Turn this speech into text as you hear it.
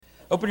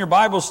Open your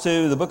Bibles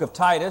to the book of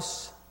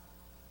Titus.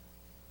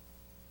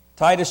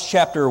 Titus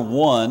chapter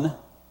 1.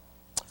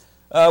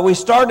 We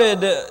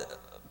started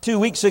 2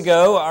 weeks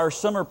ago our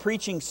summer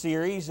preaching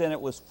series, and it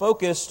was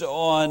focused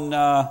on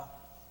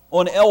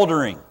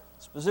eldering,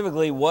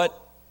 specifically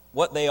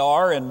what they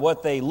are and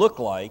what they look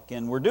like.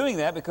 And we're doing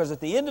that because at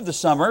the end of the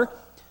summer,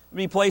 we'll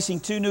be placing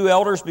 2 new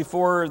elders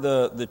before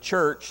the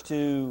church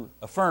to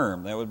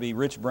affirm. That would be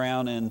Rich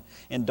Brown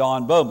and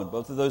Don Bowman.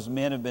 Both of those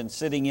men have been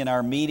sitting in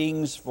our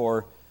meetings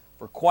for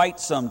quite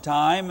some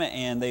time,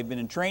 and they've been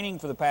in training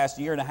for the past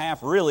year and a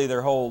half, really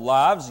their whole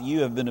lives.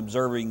 You have been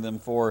observing them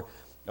for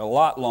a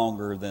lot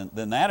longer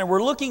than that. And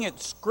we're looking at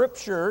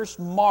Scripture's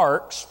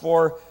marks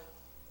for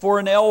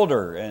an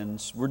elder. And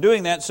we're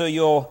doing that so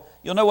you'll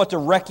know what to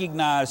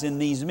recognize in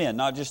these men.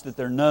 Not just that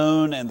they're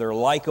known and they're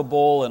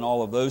likable and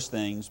all of those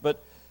things,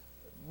 but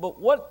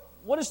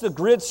what is the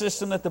grid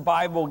system that the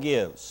Bible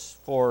gives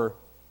for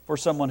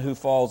someone who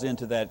falls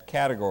into that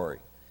category?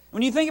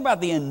 When you think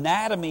about the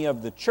anatomy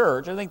of the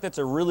church, I think that's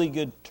a really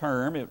good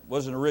term. It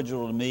wasn't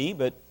original to me,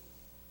 but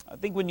I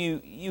think when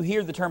you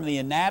hear the term the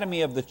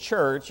anatomy of the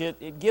church,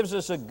 it gives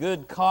us a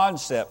good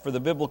concept for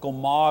the biblical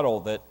model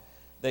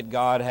that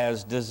God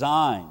has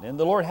designed. And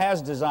the Lord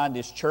has designed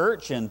His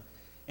church, and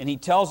He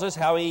tells us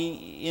how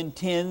He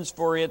intends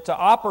for it to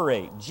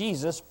operate.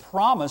 Jesus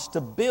promised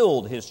to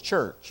build His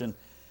church, and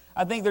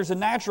I think there's a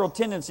natural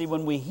tendency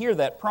when we hear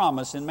that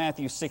promise in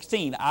Matthew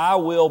 16, I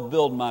will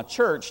build my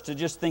church, to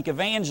just think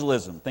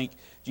evangelism, think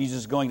Jesus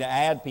is going to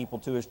add people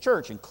to His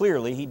church, and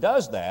clearly He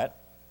does that.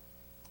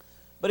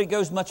 But it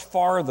goes much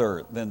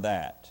farther than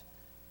that.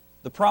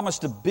 The promise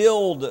to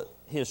build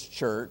His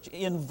church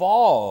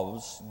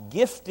involves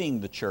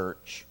gifting the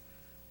church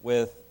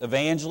with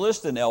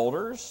evangelists and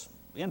elders,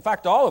 in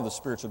fact, all of the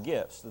spiritual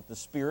gifts that the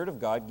Spirit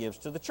of God gives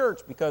to the church,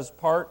 because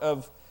part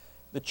of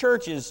the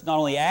church is not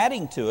only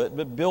adding to it,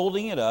 but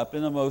building it up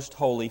in the most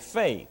holy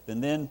faith.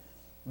 And then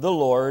the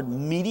Lord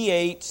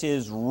mediates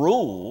His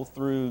rule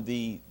through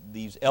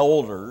these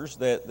elders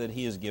that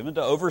He has given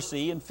to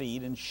oversee and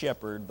feed and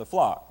shepherd the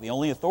flock. The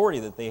only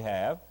authority that they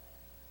have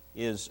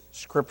is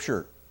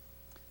Scripture.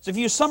 So if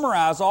you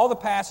summarize all the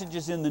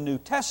passages in the New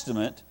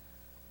Testament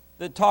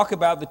that talk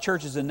about the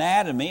church's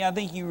anatomy, I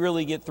think you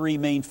really get 3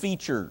 main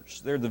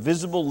features. They're the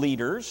visible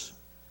leaders,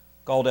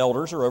 called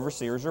elders or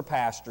overseers or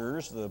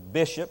pastors, the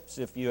bishops,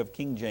 if you have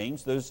King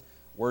James, those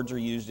words are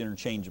used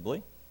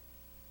interchangeably.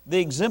 The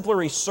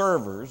exemplary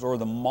servers or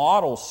the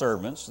model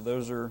servants,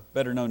 those are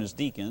better known as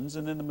deacons,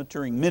 and then the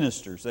maturing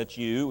ministers, that's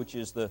you, which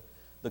is the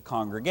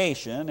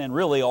congregation, and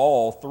really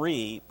all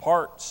 3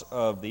 parts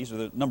of these, or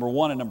the number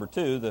 1 and number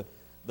 2,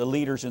 the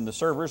leaders and the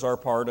servers are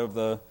part of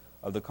the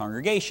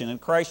congregation, and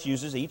Christ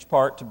uses each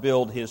part to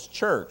build His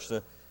church.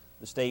 The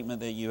statement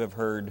that you have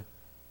heard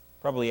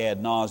probably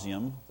ad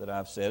nauseum that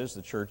I've said is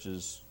the church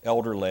is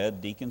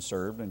elder-led,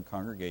 deacon-served, and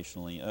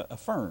congregationally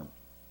affirmed.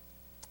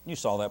 You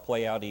saw that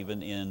play out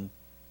even in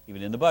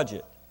the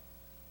budget.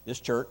 This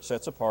church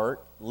sets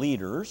apart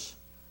leaders,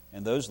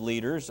 and those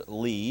leaders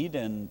lead,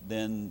 and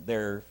then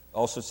there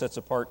also sets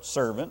apart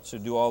servants who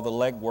do all the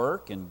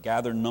legwork and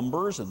gather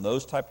numbers and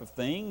those type of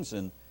things,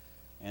 and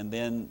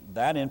then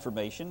that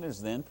information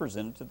is then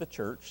presented to the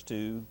church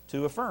to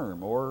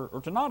affirm or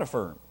to not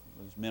affirm.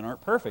 Those men aren't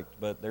perfect,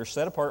 but they're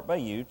set apart by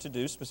you to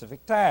do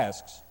specific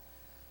tasks.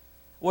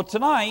 Well,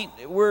 tonight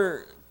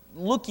we're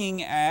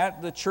looking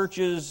at the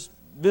church's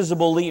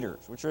visible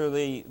leaders, which are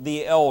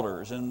the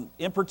elders. And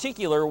in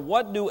particular,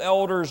 what do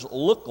elders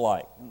look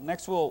like?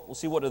 Next we'll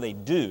see what do they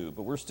do,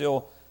 but we're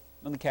still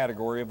in the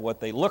category of what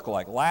they look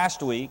like.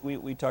 Last week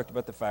we talked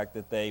about the fact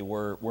that they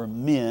were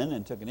men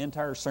and took an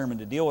entire sermon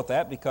to deal with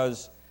that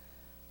because,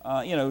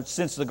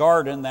 since the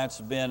garden, that's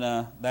been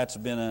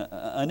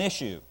an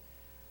issue.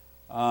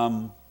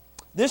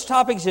 This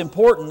topic is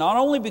important not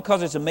only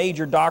because it's a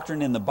major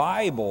doctrine in the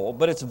Bible,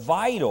 but it's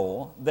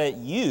vital that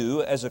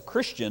you, as a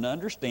Christian,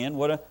 understand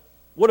what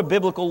a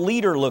biblical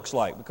leader looks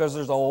like, because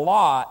there's a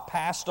lot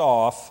passed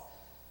off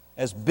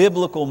as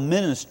biblical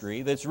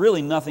ministry that's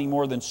really nothing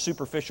more than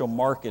superficial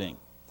marketing.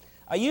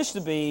 I used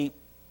to be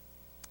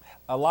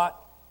a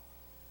lot.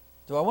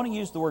 Do I want to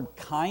use the word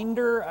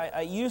kinder?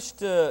 I used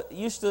to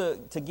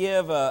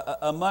give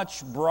a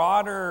much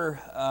broader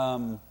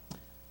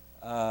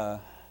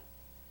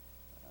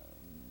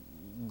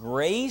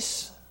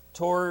grace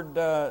toward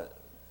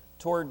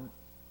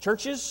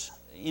churches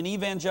in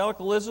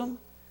evangelicalism.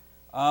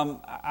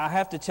 I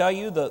have to tell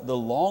you, the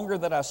longer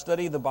that I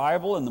study the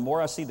Bible and the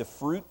more I see the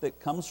fruit that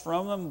comes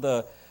from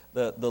them,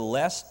 the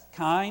less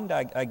kind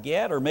I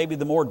get, or maybe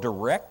the more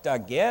direct I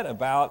get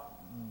about,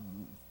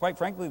 quite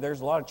frankly,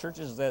 there's a lot of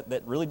churches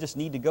that really just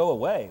need to go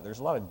away. There's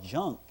a lot of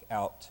junk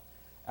out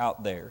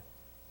there.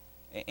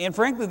 And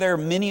frankly, there are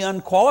many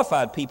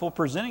unqualified people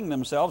presenting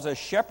themselves as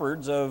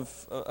shepherds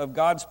of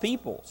God's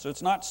people. So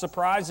it's not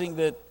surprising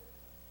that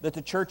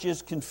the church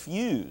is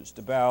confused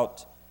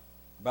about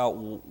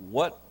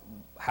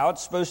how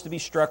it's supposed to be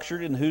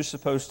structured and who's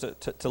supposed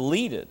to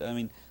lead it. I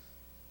mean,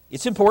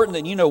 It's important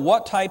that you know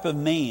what type of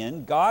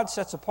man God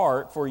sets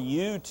apart for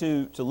you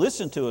to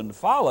listen to and to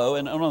follow,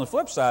 and on the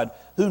flip side,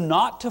 who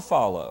not to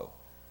follow.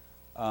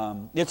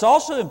 It's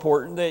also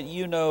important that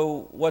you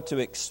know what to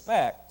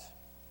expect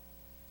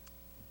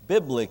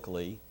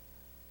biblically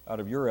out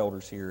of your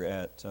elders here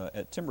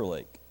at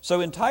Timberlake. So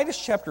in Titus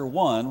chapter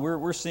 1,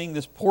 we're seeing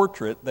this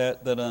portrait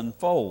that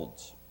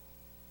unfolds.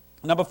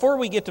 Now before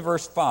we get to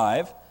verse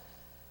 5,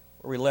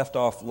 where we left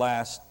off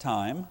last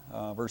time,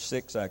 verse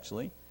 6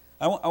 actually,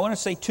 I want to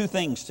say two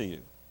things to you.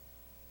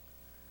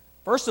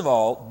 First of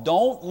all,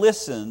 don't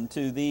listen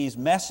to these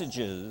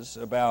messages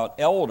about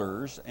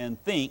elders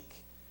and think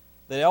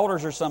that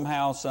elders are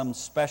somehow some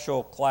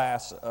special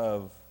class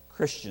of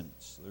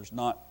Christians. There's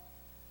not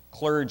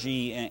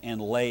clergy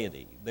and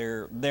laity.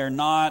 They're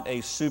not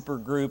a super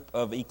group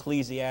of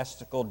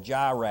ecclesiastical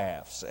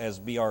giraffes, as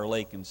B.R.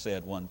 Lakin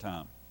said one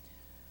time.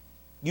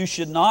 You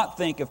should not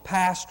think of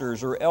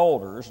pastors or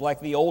elders like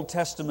the Old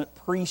Testament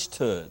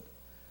priesthood.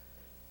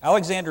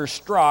 Alexander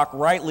Strock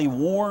rightly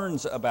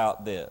warns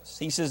about this.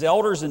 He says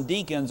elders and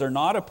deacons are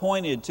not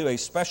appointed to a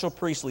special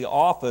priestly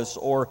office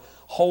or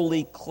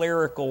holy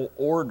clerical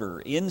order.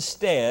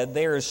 Instead,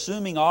 they are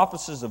assuming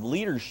offices of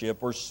leadership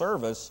or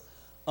service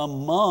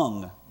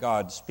among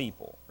God's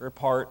people. They're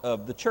part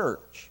of the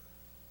church.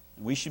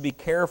 We should be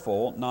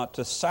careful not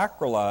to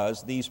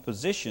sacralize these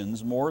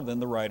positions more than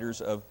the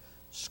writers of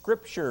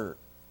Scripture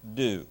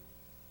do.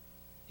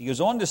 He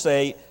goes on to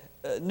say,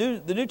 the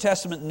New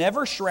Testament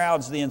never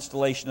shrouds the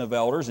installation of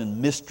elders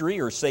in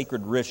mystery or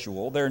sacred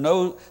ritual. There's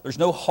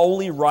no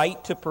holy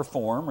rite to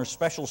perform or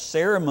special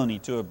ceremony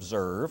to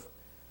observe.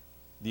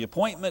 The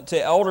appointment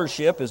to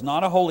eldership is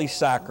not a holy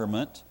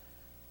sacrament.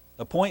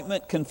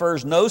 Appointment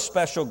confers no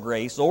special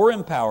grace or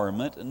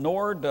empowerment,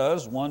 nor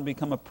does one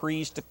become a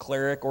priest, a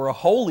cleric, or a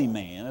holy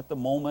man at the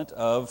moment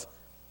of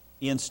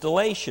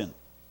installation.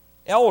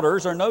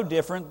 Elders are no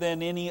different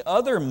than any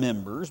other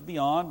members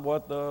beyond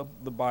what the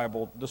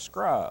Bible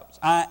describes.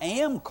 I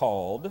am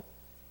called,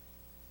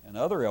 and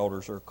other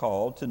elders are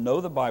called, to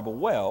know the Bible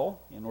well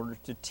in order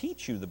to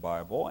teach you the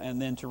Bible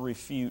and then to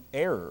refute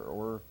error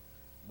or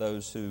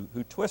those who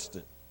twist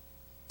it.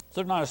 So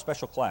they're not a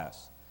special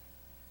class.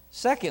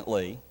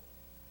 Secondly,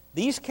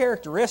 these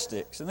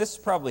characteristics, and this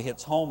probably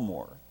hits home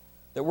more,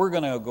 that we're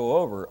going to go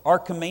over, are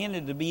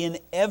commanded to be in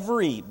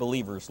every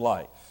believer's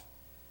life.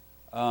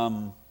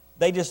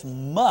 They just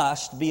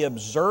must be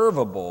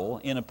observable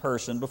in a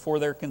person before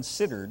they're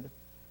considered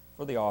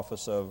for the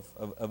office of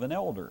an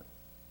elder.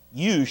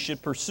 You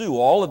should pursue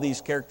all of these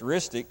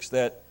characteristics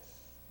that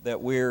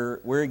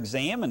we're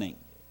examining.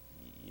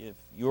 If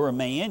you're a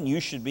man, you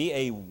should be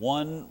a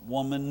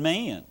one-woman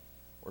man.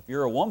 Or if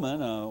you're a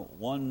woman, a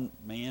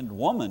one-man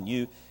woman.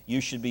 You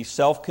should be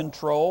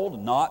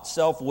self-controlled, not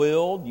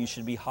self-willed. You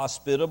should be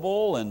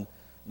hospitable and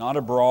not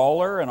a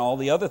brawler, and all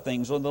the other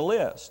things on the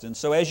list. And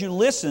so as you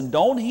listen,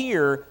 don't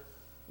hear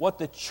what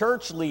the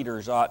church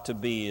leaders ought to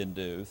be and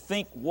do.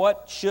 Think,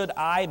 what should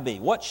I be?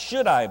 What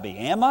should I be?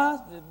 Am I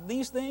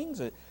these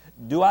things?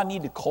 Do I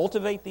need to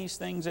cultivate these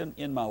things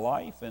in my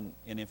life? And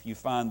if you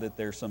find that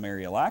there's some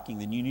area lacking,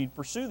 then you need to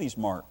pursue these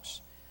marks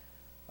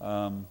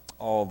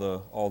all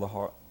the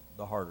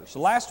harder. So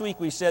last week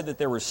we said that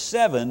there were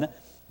 7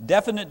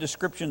 definite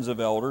descriptions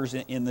of elders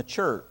in the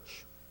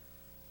church.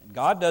 And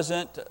God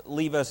doesn't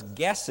leave us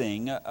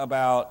guessing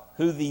about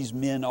who these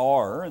men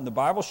are, and the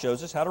Bible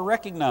shows us how to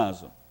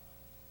recognize them.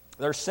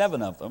 There are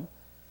 7 of them.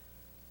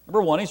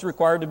 Number 1, he's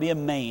required to be a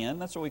man.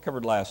 That's what we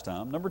covered last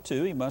time. Number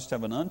 2, he must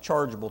have an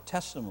unchargeable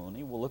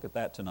testimony. We'll look at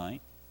that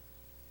tonight.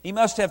 He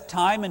must have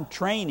time and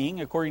training,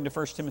 according to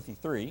 1 Timothy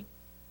 3.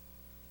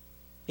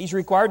 He's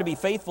required to be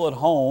faithful at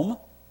home,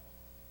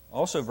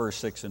 also verse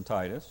 6 in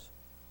Titus.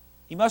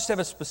 He must have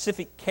a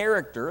specific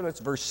character. That's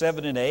verse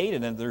 7 and 8,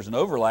 and then there's an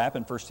overlap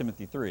in 1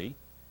 Timothy 3.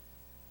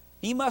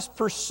 He must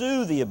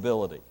pursue the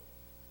ability.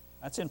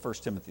 That's in 1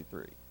 Timothy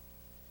 3.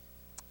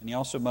 And he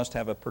also must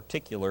have a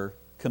particular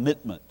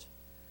commitment,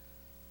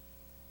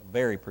 a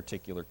very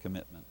particular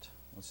commitment.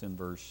 That's in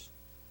verse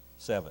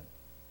 7.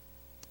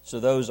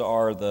 So those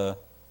are the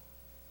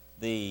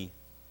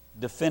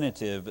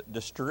definitive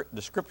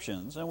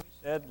descriptions. And we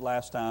said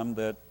last time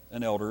that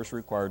an elder is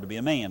required to be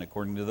a man,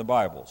 according to the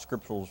Bible.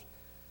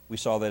 We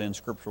saw that in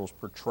Scriptural's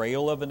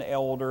portrayal of an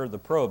elder, the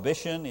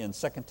prohibition in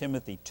 2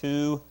 Timothy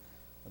 2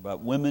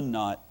 about women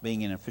not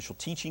being in an official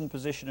teaching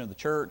position of the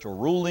church or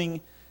ruling.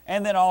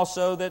 And then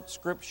also that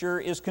Scripture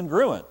is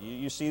congruent.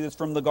 You see this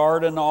from the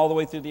garden all the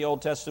way through the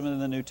Old Testament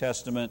and the New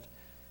Testament.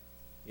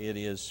 It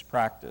is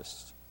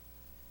practiced.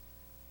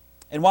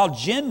 And while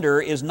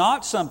gender is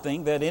not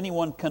something that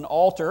anyone can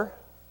alter,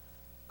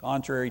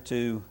 contrary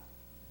to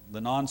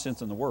the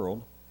nonsense in the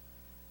world,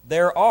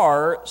 there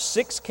are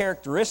 6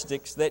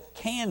 characteristics that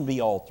can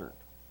be altered.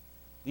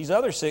 These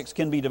other 6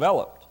 can be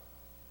developed.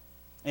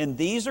 And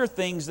these are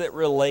things that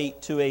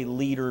relate to a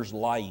leader's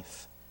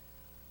life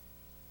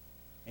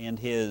and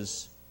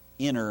his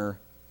inner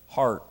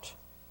heart.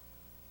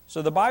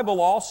 So the Bible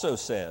also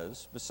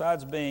says,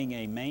 besides being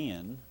a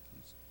man,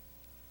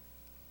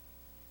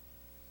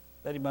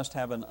 that he must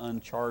have an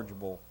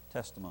unchargeable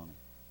testimony.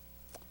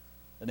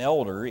 An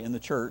elder in the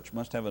church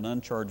must have an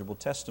unchargeable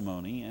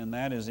testimony, and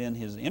that is in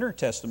his inner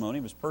testimony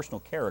of his personal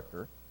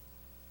character,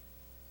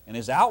 and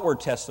his outward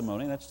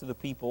testimony, that's to the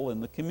people in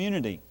the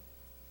community.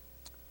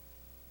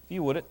 If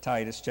you would, at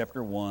Titus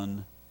chapter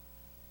 1,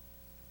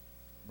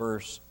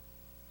 verse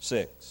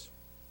 6.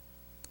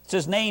 It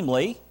says,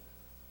 namely,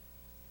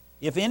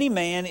 if any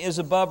man is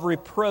above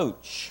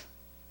reproach.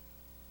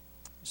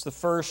 It's the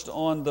first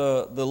on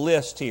the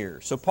list here.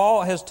 So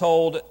Paul has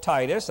told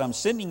Titus, I'm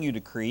sending you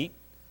to Crete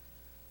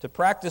to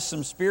practice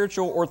some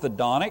spiritual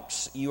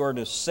orthodontics. You are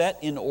to set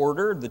in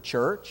order the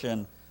church,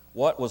 and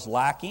what was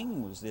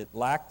lacking was it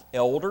lacked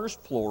elders,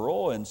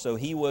 plural, and so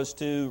he was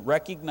to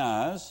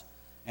recognize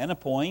and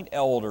appoint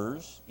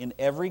elders in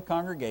every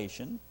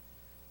congregation.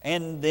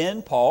 And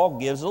then Paul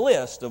gives a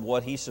list of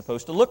what he's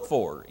supposed to look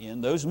for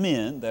in those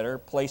men that are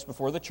placed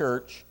before the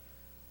church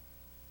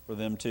for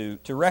them to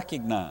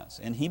recognize.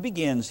 And he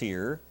begins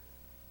here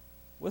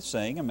with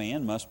saying a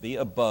man must be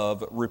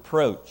above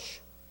reproach.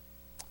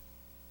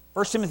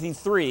 1 Timothy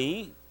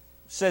 3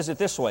 says it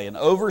this way, an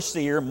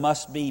overseer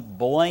must be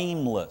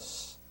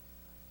blameless.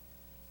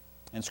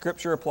 And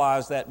Scripture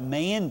applies that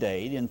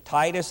mandate in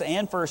Titus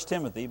and 1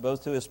 Timothy,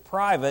 both to his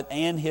private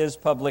and his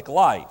public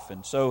life.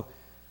 And so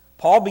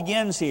Paul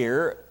begins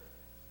here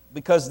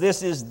because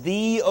this is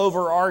the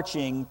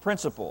overarching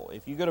principle.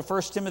 If you go to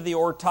 1 Timothy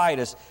or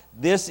Titus,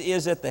 this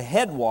is at the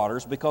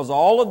headwaters because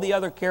all of the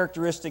other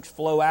characteristics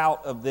flow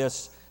out of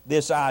this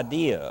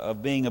idea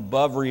of being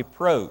above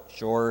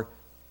reproach or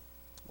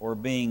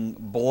being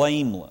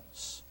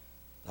blameless.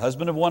 The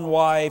husband of one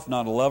wife,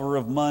 not a lover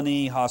of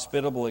money,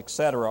 hospitable,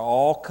 etc.,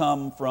 all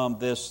come from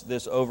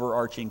this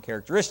overarching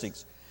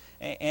characteristics.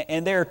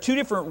 And there are two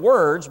different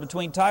words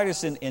between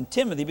Titus and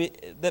Timothy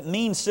that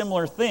mean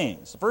similar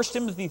things. 1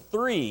 Timothy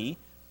 3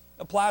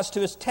 applies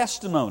to his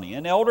testimony.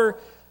 An elder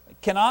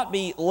cannot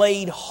be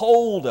laid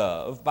hold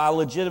of by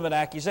legitimate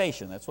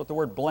accusation. That's what the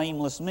word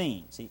blameless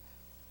means.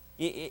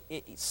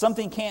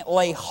 Something can't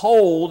lay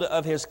hold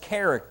of his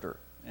character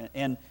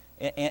and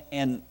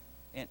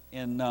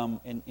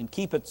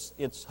keep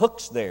its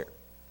hooks there.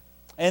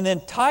 And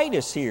then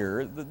Titus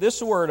here,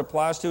 this word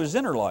applies to his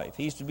inner life.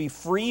 He's to be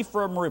free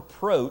from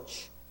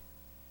reproach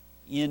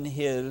in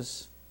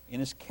his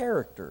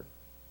character.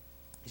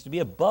 He's to be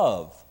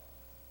above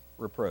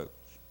reproach.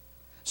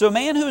 So a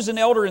man who is an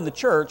elder in the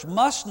church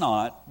must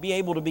not be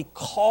able to be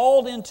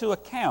called into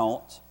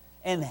account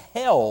and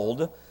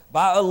held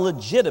by a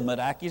legitimate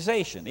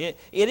accusation. It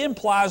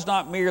implies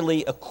not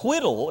merely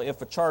acquittal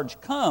if a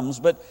charge comes,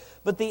 but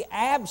the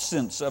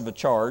absence of a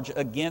charge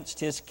against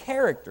his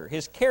character.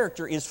 His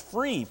character is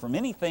free from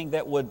anything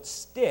that would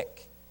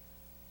stick.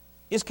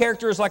 His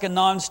character is like a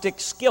non-stick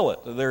skillet.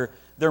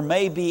 There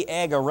may be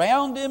egg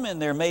around him,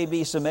 and there may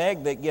be some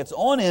egg that gets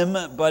on him,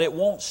 but it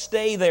won't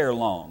stay there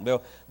long.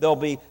 There'll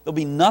be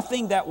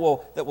nothing that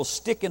will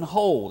stick and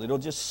hold. It'll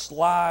just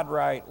slide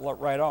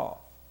right off.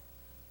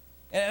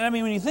 And I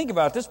mean, when you think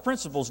about it, this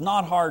principle is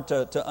not hard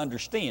to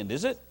understand,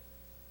 is it?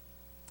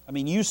 I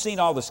mean, you've seen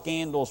all the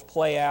scandals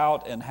play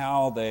out and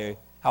how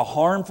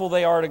harmful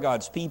they are to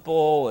God's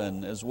people,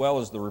 and as well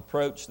as the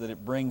reproach that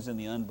it brings in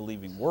the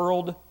unbelieving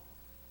world.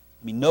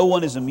 I mean, no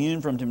one is immune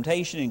from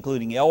temptation,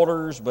 including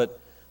elders,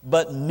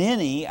 but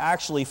many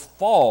actually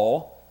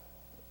fall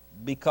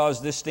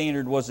because this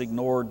standard was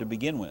ignored to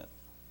begin with.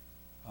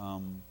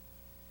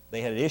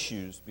 They had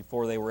issues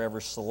before they were ever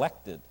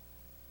selected.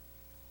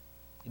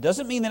 It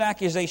doesn't mean that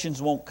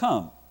accusations won't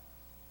come,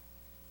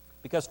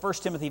 because 1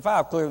 Timothy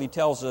 5 clearly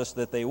tells us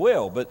that they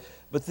will. But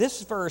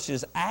this verse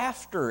is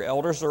after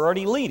elders are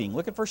already leading.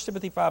 Look at 1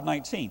 Timothy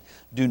 5:19.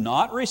 Do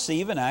not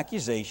receive an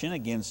accusation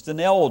against an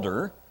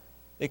elder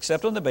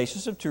except on the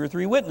basis of 2 or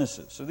 3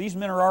 witnesses. So these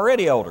men are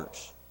already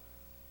elders.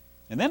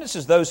 And then it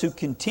says, those who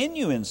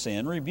continue in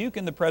sin rebuke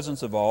in the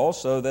presence of all,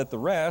 so that the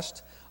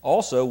rest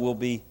also will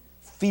be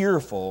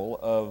fearful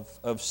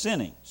of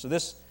sinning. So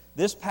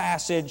this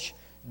passage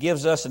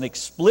gives us an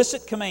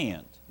explicit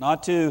command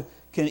not to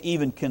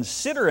even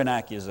consider an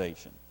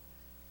accusation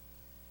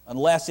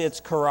unless it's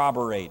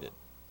corroborated.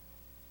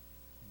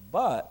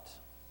 But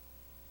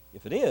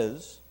if it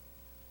is,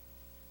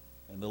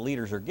 and the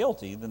leaders are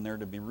guilty, then they're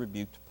to be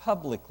rebuked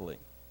publicly.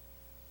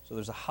 So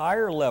there's a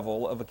higher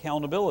level of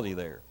accountability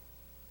there,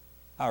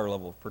 higher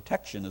level of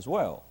protection as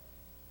well.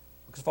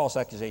 Because false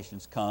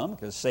accusations come,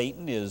 because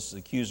Satan is the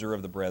accuser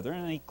of the brethren,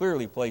 and he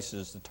clearly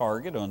places the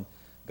target on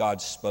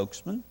God's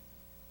spokesman.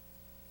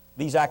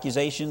 These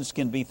accusations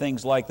can be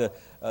things like the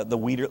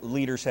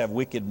leaders have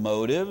wicked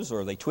motives,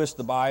 or they twist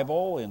the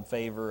Bible in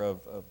favor of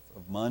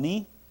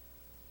money.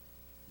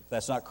 If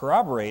that's not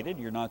corroborated,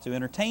 you're not to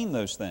entertain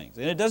those things.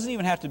 And it doesn't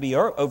even have to be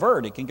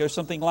overt. It can go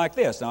something like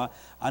this. Now,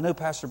 I know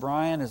Pastor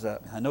Brian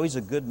I know he's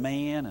a good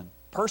man, and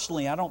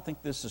personally I don't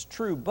think this is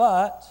true,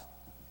 but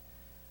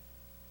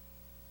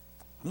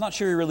I'm not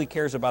sure he really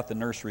cares about the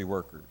nursery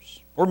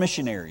workers or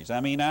missionaries. I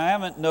mean, I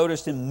haven't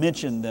noticed him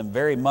mention them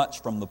very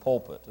much from the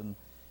pulpit. And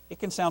it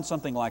can sound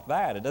something like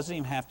that. It doesn't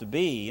even have to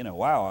be,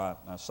 wow,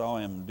 I saw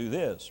him do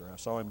this or I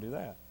saw him do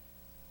that.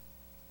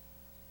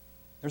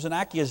 There's an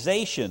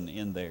accusation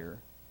in there,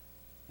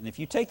 And if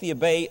you take the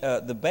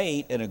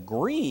bait and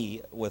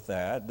agree with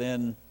that,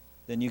 then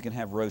you can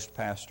have roast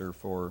pastor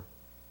for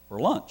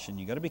lunch. And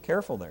you got to be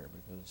careful there,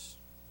 because there's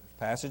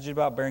passages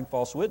about bearing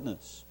false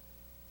witness.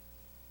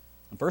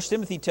 And 1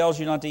 Timothy tells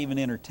you not to even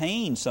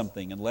entertain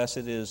something unless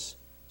it is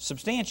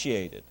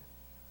substantiated.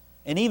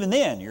 And even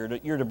then,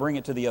 you're to bring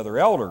it to the other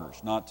elders,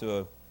 not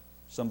to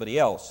somebody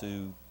else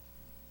who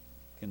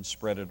can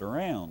spread it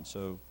around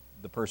so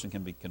the person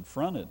can be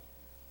confronted.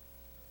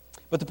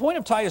 But the point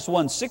of Titus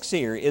 1:6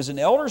 here is an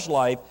elder's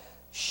life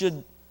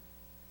should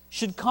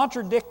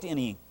contradict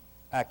any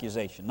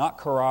accusation, not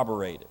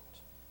corroborate it.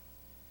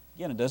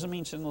 Again, it doesn't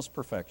mean sinless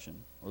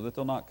perfection or that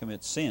they'll not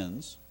commit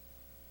sins,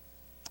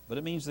 but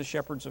it means the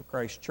shepherds of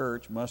Christ's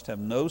church must have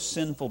no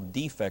sinful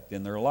defect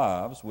in their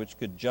lives which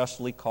could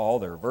justly call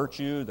their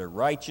virtue, their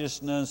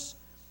righteousness,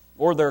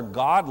 or their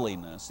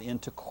godliness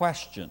into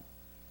question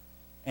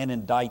and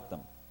indict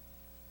them.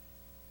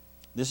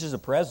 This is a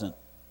present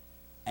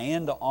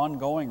and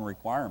ongoing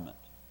requirement,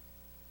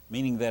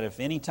 meaning that if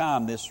any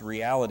time this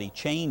reality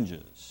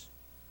changes,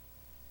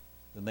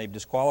 then they've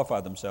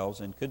disqualified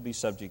themselves and could be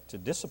subject to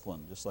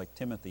discipline, just like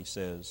Timothy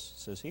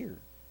says here.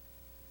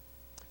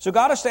 So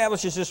God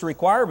establishes this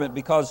requirement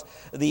because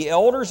the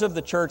elders of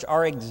the church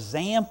are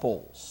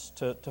examples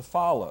to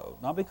follow,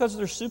 not because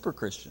they're super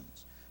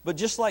Christians, but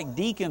just like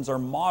deacons are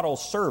model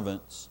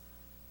servants,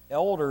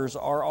 elders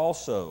are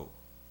also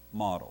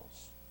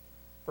models.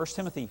 1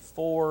 Timothy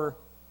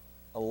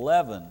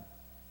 4:11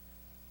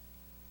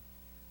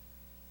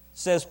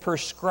 says,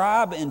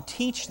 "Prescribe and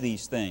teach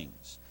these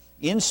things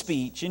in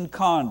speech, in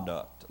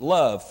conduct,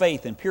 love,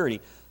 faith, and purity.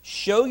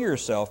 Show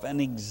yourself an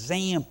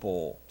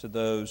example to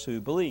those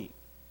who believe."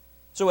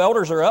 So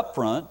elders are up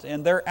front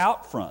and they're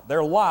out front.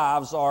 Their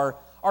lives are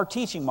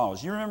teaching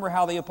models. You remember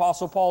how the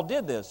Apostle Paul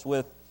did this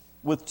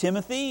with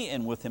Timothy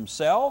and with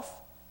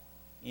himself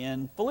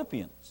in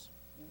Philippians,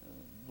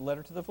 the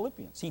letter to the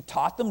Philippians. He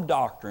taught them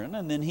doctrine,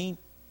 and then he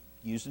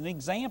used an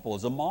example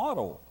as a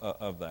model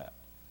of that.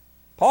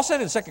 Paul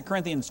said in 2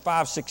 Corinthians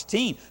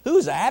 5:16, who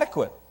is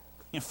adequate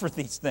for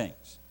these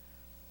things?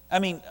 I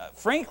mean,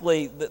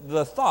 frankly,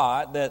 the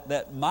thought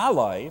that my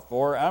life,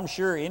 or I'm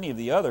sure any of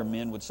the other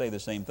men would say the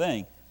same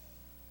thing,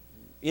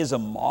 is a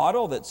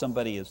model that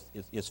somebody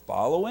is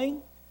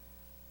following,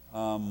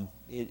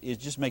 it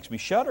just makes me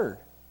shudder.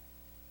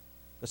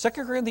 But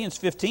 2 Corinthians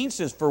 15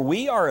 says, "For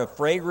we are a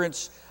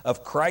fragrance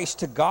of Christ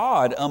to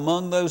God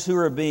among those who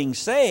are being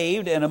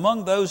saved and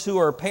among those who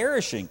are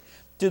perishing.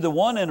 To the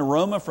one an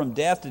aroma from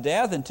death to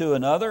death, and to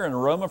another an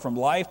aroma from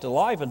life to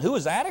life. And who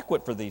is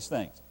adequate for these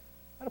things?"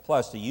 That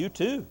applies to you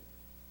too.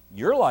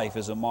 Your life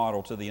is a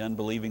model to the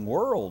unbelieving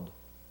world.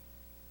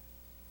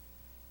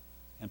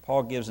 And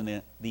Paul gives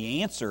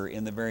the answer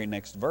in the very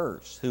next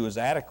verse. Who is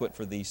adequate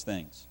for these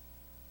things?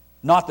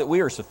 Not that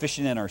we are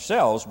sufficient in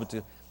ourselves,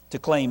 but to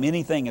claim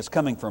anything is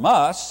coming from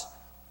us,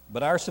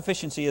 but our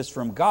sufficiency is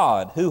from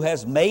God, who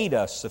has made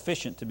us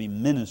sufficient to be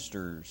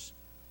ministers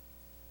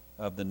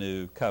of the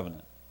new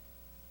covenant.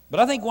 But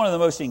I think one of the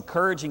most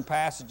encouraging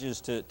passages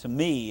to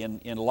me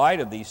in light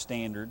of these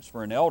standards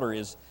for an elder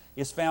is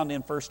found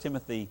in 1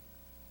 Timothy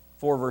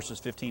 4 verses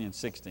 15 and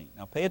 16.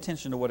 Now pay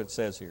attention to what it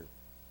says here.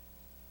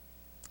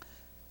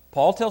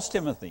 Paul tells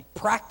Timothy,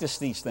 practice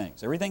these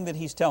things. Everything that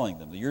he's telling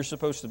them, that you're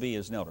supposed to be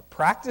as an elder.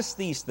 Practice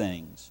these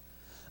things.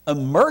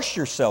 Immerse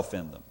yourself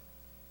in them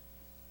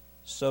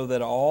so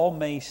that all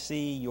may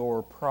see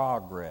your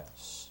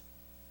progress.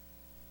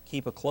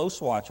 Keep a close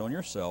watch on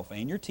yourself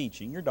and your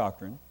teaching, your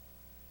doctrine.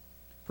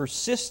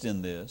 Persist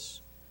in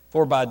this,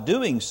 for by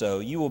doing so,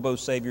 you will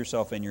both save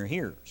yourself and your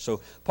hearers. So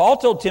Paul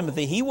told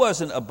Timothy he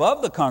wasn't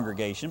above the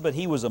congregation, but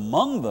he was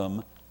among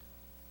them,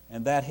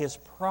 and that his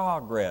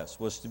progress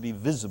was to be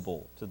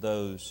visible to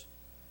those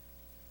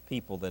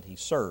people that he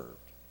served.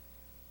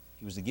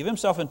 He was to give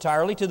himself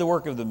entirely to the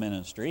work of the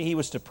ministry. He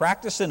was to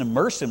practice and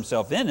immerse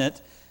himself in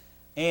it,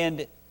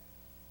 and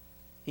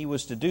he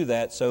was to do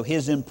that so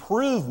his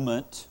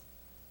improvement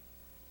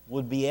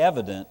would be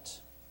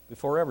evident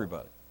before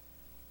everybody.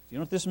 You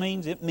know what this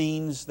means? It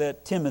means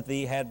that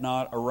Timothy had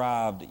not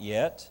arrived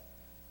yet,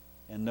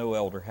 and no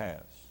elder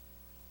has.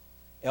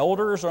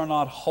 Elders are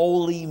not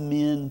holy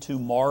men to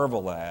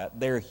marvel at.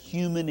 They're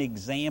human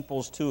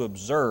examples to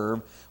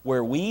observe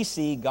where we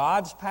see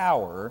God's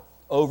power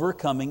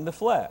overcoming the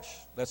flesh.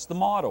 That's the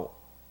model.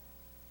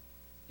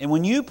 And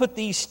when you put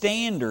these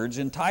standards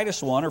in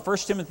Titus 1 or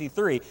 1 Timothy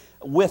 3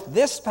 with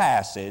this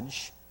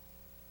passage,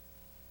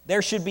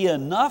 there should be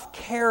enough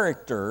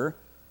character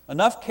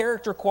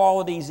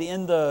qualities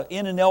in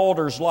an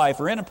elder's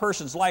life or in a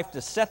person's life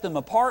to set them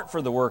apart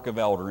for the work of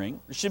eldering.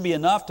 There should be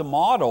enough to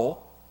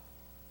model,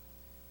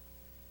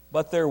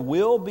 but there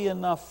will be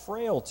enough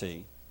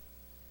frailty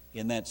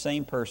in that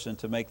same person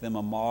to make them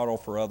a model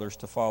for others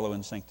to follow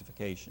in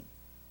sanctification.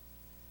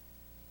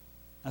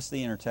 That's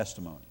the inner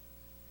testimony.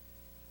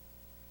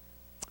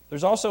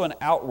 There's also an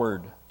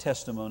outward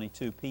testimony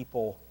to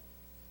people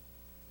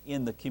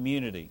in the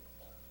community.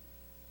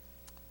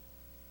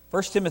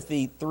 1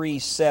 Timothy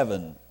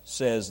 3:7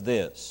 says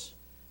this: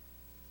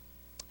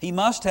 "He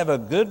must have a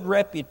good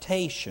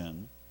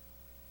reputation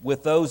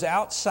with those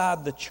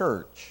outside the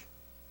church,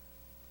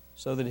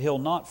 so that he'll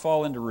not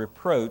fall into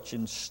reproach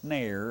and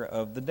snare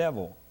of the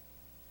devil.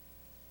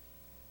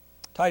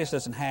 Titus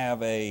doesn't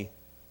have a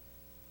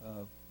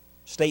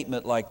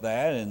statement like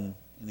that in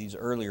these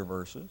earlier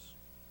verses.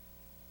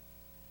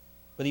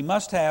 But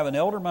an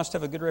elder must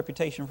have a good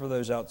reputation for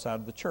those outside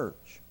of the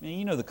church. I mean,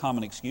 you know the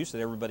common excuse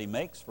that everybody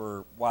makes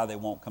for why they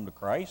won't come to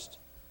Christ.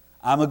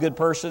 I'm a good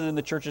person and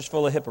the church is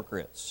full of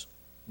hypocrites.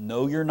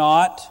 No, you're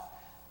not.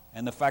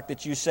 And the fact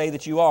that you say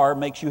that you are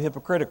makes you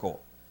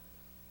hypocritical.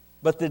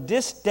 But the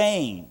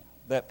disdain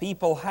that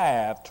people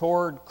have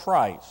toward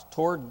Christ,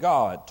 toward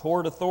God,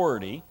 toward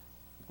authority,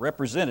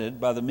 represented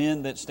by the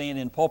men that stand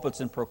in pulpits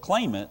and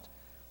proclaim it,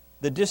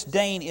 the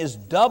disdain is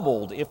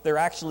doubled if there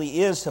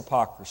actually is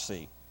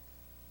hypocrisy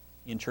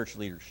in church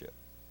leadership.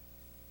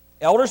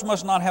 Elders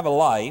must not have a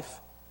life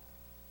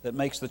that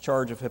makes the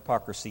charge of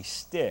hypocrisy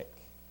stick.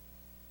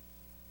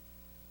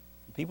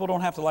 People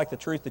don't have to like the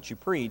truth that you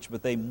preach,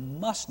 but they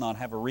must not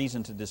have a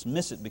reason to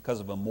dismiss it because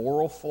of a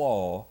moral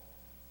flaw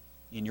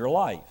in your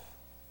life.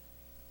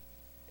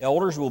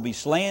 Elders will be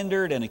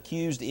slandered and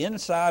accused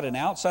inside and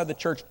outside the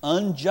church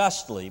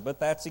unjustly, but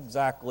that's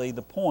exactly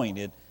the point.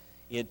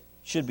 It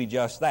should be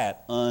just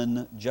that,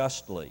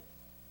 unjustly.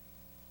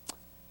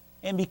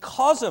 And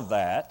because of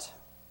that,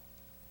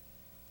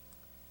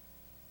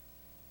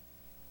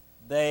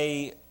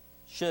 they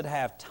should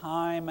have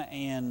time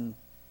and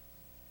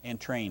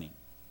training.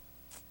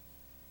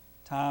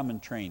 Time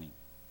and training.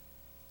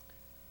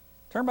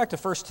 Turn back to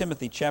 1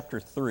 Timothy chapter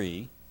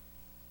 3,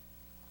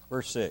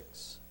 verse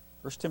 6.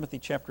 1 Timothy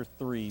chapter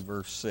 3,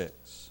 verse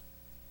 6.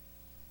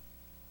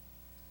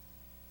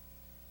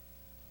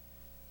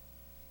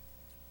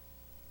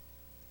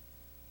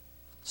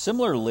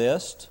 Similar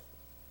list.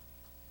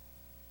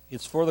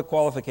 It's for the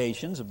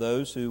qualifications of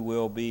those who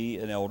will be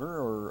an elder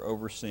or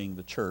overseeing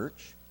the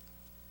church.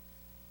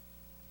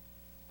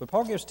 But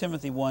Paul gives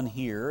Timothy one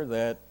here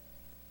that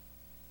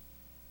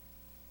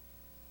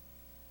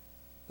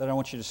I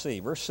want you to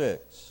see. Verse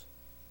 6.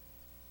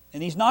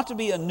 And he's not to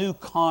be a new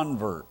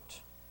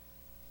convert,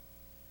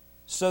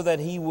 so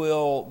that he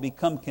will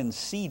become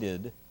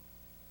conceited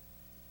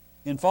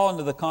and fall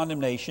into the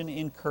condemnation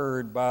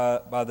incurred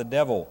by the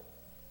devil.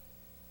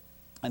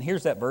 And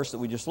here's that verse that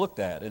we just looked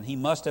at. And he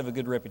must have a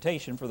good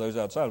reputation for those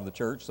outside of the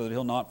church, so that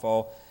he'll not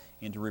fall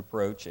into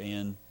reproach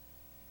and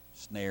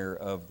snare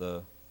of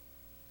the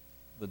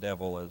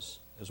devil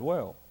as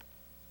well.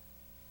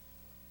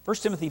 1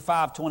 Timothy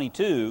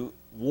 5:22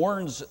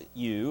 warns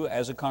you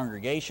as a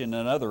congregation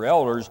and other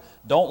elders,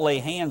 don't lay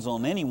hands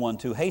on anyone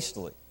too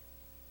hastily,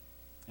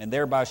 and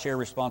thereby share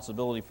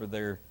responsibility for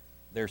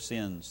their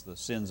sins, the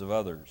sins of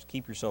others.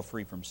 Keep yourself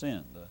free from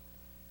sin.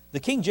 The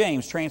King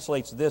James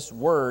translates this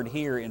word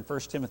here in 1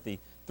 Timothy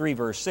 3,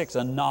 verse 6,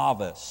 a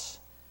novice.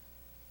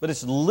 But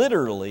it's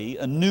literally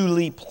a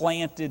newly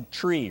planted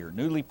tree or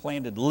newly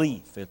planted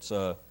leaf. It's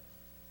a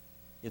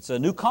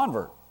new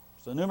convert.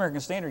 So the New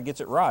American Standard gets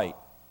it right.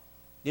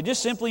 It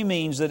just simply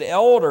means that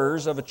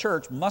elders of a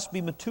church must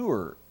be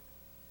mature.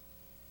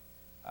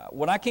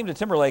 When I came to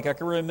Timberlake, I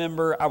can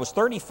remember I was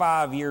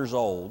 35 years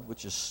old,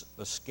 which is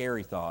a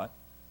scary thought.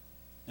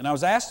 And I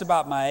was asked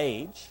about my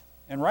age,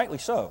 and rightly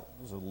so.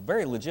 It was a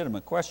very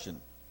legitimate question.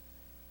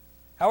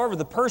 However,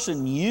 the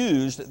person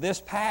used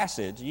this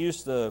passage,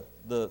 used the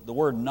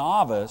word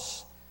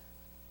novice,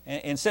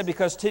 and said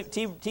because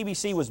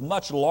TBC was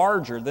much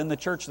larger than the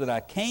church that I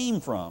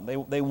came from,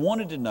 they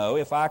wanted to know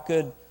if I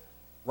could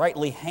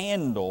rightly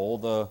handle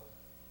the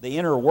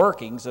inner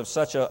workings of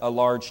such a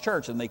large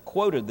church, and they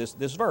quoted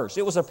this verse.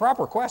 It was a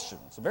proper question.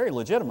 It's a very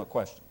legitimate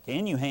question.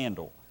 Can you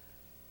handle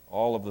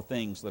all of the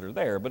things that are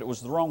there? But it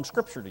was the wrong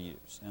scripture to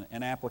use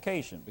and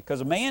application,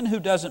 because a man who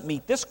doesn't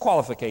meet this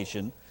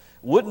qualification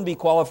wouldn't be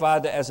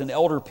qualified as an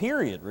elder,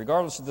 period,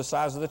 regardless of the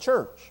size of the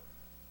church.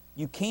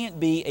 You can't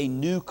be a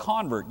new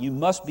convert. You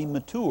must be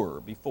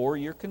mature before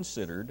you're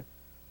considered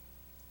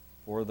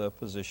for the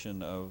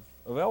position of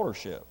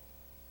eldership.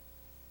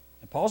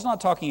 And Paul's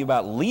not talking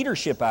about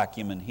leadership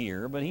acumen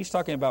here, but he's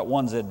talking about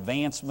one's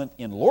advancement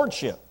in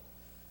lordship.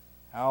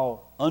 How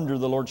under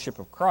the lordship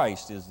of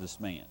Christ is this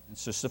man? And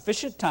so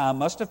sufficient time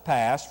must have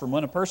passed from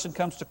when a person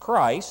comes to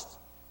Christ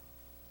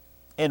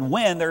and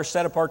when they're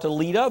set apart to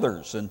lead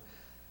others. And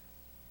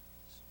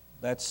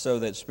that's so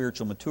that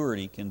spiritual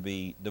maturity can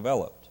be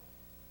developed.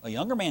 A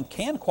younger man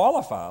can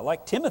qualify,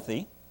 like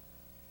Timothy,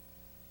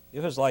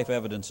 if his life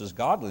evidences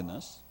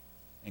godliness.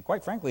 And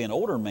quite frankly, an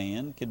older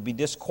man could be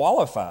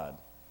disqualified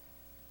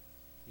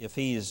if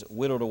he's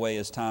whittled away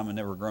his time and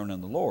never grown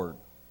in the Lord.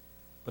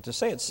 But to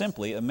say it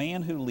simply, a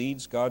man who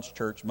leads God's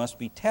church must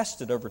be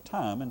tested over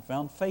time and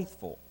found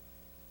faithful.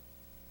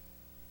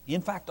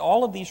 In fact,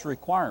 all of these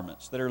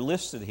requirements that are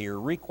listed here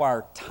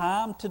require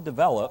time to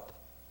develop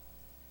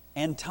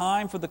and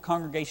time for the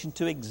congregation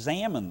to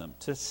examine them,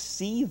 to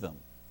see them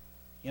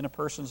in a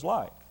person's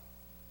life.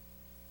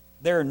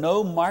 There are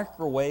no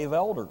microwave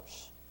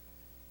elders.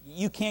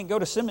 You can't go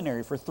to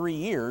seminary for 3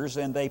 years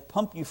and they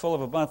pump you full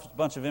of a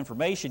bunch of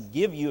information,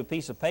 give you a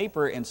piece of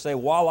paper and say,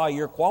 voila,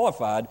 you're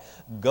qualified,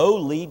 go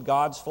lead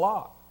God's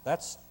flock.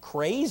 That's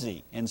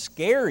crazy and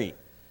scary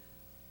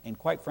and,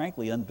 quite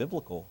frankly,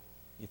 unbiblical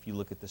if you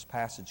look at this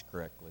passage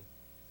correctly.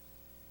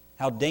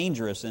 How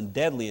dangerous and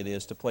deadly it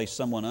is to place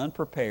someone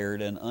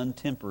unprepared and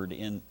untempered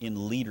in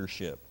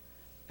leadership.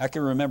 I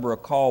can remember a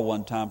call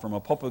one time from a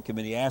pulpit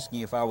committee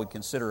asking if I would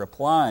consider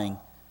applying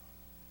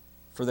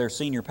for their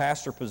senior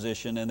pastor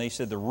position, and they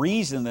said the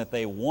reason that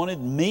they wanted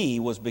me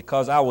was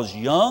because I was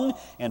young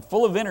and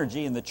full of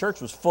energy and the church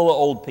was full of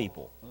old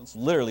people. That's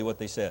literally what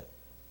they said.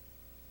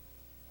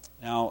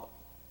 Now,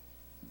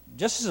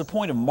 just as a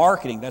point of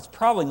marketing, that's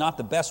probably not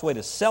the best way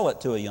to sell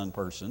it to a young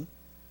person.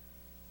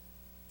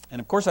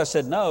 And of course I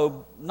said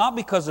no, not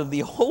because of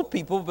the old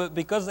people, but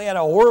because they had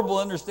a horrible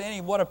understanding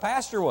of what a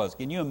pastor was.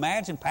 Can you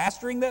imagine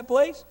pastoring that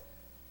place?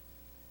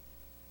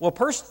 Well,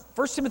 1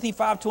 Timothy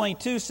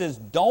 5:22 says,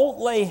 don't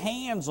lay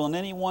hands on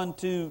anyone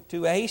too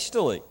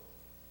hastily.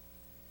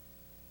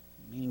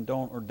 Meaning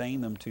don't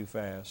ordain them too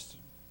fast.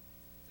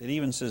 It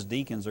even says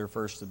deacons are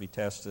first to be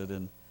tested,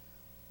 and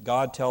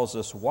God tells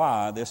us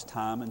why this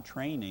time and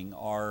training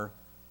are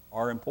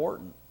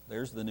important.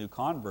 There's the new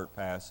convert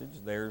passage.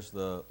 There's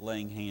the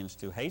laying hands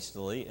too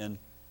hastily, and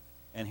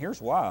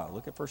here's why.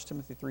 Look at 1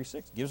 Timothy 3:6.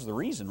 It gives the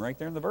reason right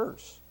there in the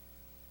verse.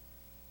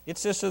 It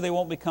says so they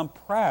won't become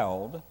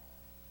proud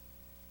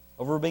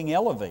over being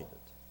elevated,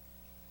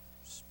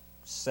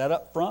 set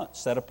up front,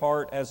 set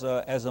apart as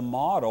a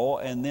model,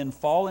 and then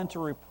fall into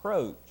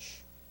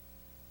reproach,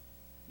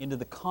 into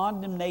the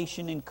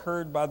condemnation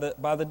incurred by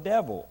the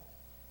devil.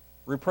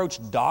 Reproach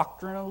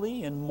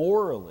doctrinally and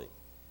morally.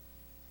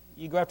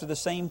 You go after the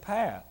same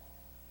path.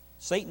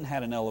 Satan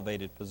had an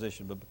elevated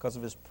position, but because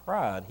of his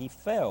pride, he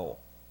fell.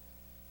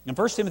 And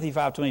 1 Timothy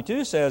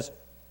 5:22 says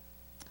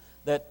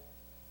that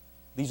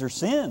these are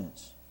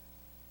sins.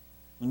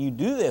 When you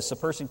do this, a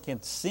person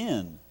can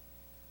sin,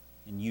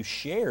 and you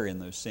share in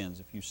those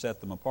sins if you set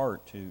them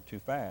apart too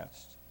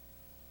fast.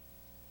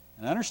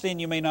 And I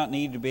understand you may not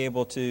need to be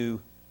able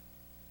to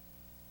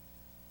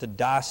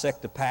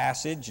dissect a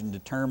passage and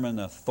determine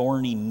a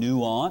thorny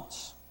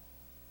nuance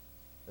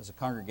as a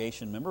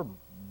congregation member,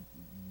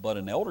 but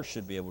an elder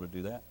should be able to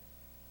do that.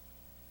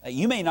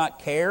 You may not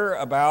care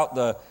about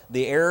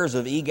the errors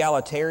of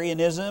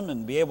egalitarianism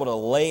and be able to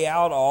lay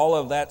out all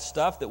of that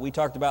stuff that we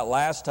talked about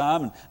last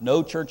time, and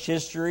know church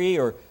history,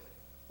 or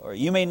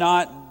you may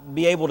not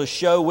be able to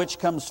show which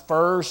comes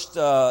first,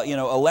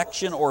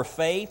 election or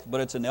faith,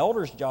 but it's an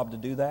elder's job to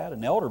do that.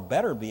 An elder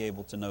better be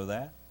able to know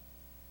that.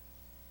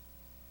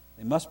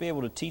 They must be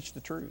able to teach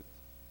the truth.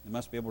 They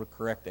must be able to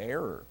correct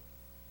error.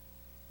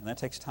 And that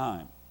takes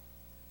time.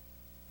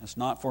 That's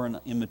not for an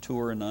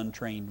immature and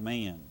untrained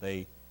man.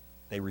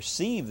 They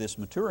receive this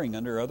maturing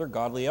under other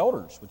godly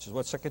elders, which is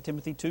what 2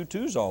 Timothy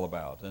 2:2 is all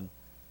about. And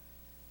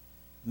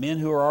men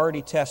who are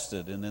already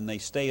tested, and then they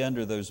stay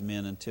under those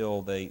men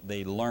until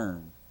they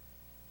learn.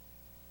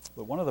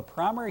 But one of the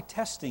primary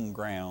testing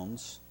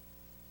grounds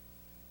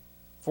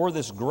for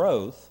this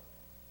growth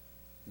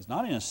is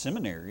not in a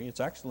seminary, it's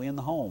actually in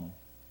the home.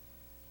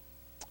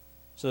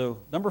 So,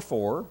 number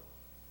 4,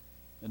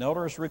 an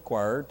elder is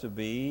required to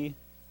be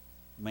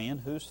a man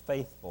who's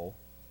faithful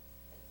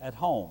at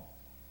home.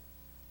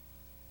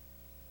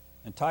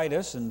 And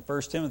Titus in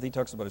 1 Timothy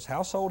talks about his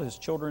household, his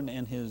children,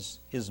 and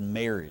his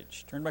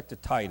marriage. Turn back to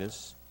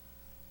Titus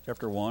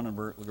chapter 1 and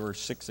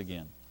verse 6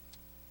 again.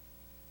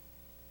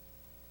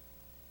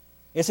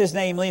 It says,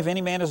 namely, if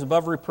any man is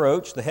above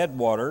reproach, the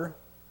headwater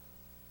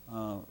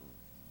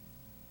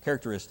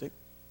characteristic.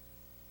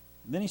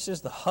 And then he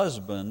says, the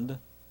husband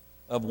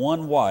of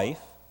one wife,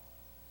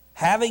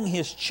 having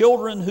his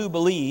children who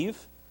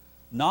believe,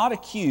 not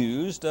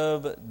accused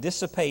of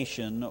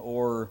dissipation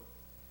or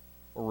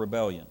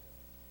rebellion.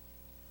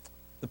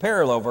 The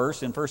parallel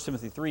verse in 1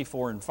 Timothy 3,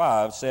 4, and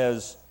 5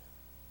 says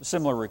a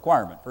similar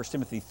requirement. 1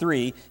 Timothy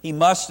 3, he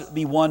must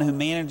be one who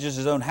manages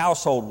his own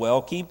household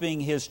well, keeping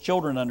his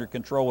children under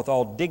control with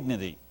all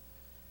dignity.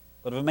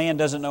 But if a man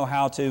doesn't know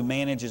how to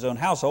manage his own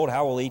household,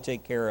 how will he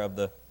take care of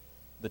the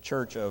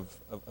church of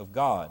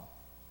God?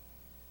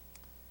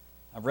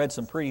 I've read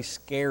some pretty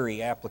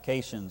scary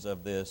applications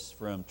of this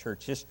from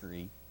church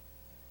history,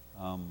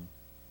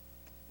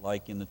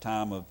 like in the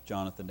time of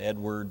Jonathan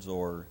Edwards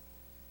or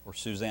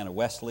Susanna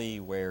Wesley,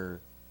 where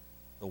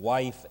the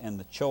wife and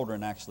the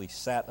children actually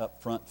sat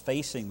up front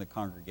facing the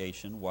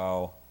congregation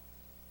while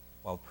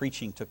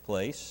preaching took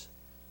place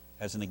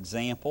as an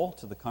example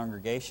to the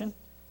congregation.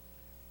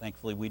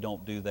 Thankfully, we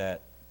don't do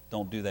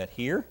that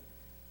here.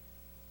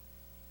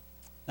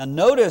 Now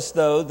notice,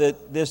 though,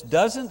 that this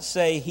doesn't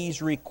say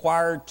he's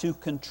required to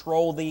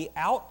control the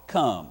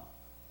outcome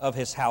of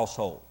his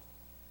household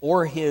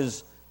or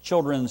his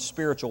children's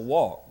spiritual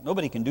walk.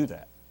 Nobody can do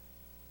that.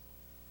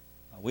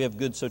 We have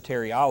good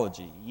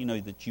soteriology. You know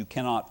that you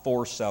cannot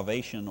force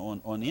salvation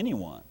on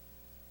anyone.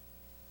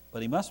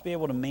 But he must be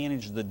able to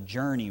manage the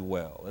journey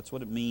well. That's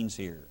what it means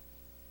here.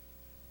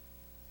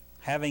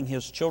 Having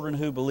his children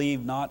who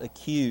believe not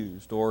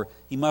accused, or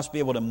he must be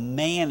able to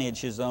manage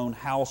his own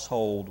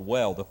household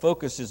well. The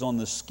focus is on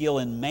the skill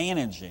in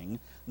managing,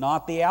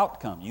 not the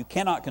outcome. You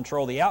cannot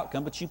control the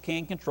outcome, but you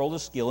can control the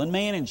skill in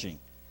managing.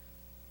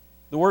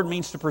 The word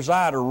means to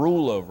preside or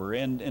rule over,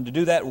 and to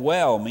do that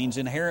well means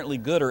inherently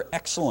good or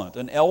excellent.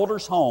 An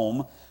elder's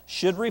home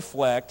should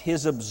reflect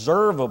his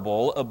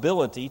observable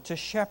ability to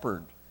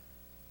shepherd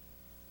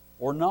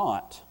or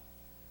not.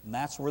 And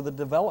that's where the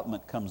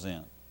development comes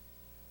in.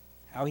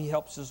 How he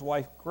helps his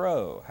wife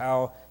grow,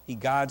 how he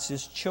guides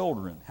his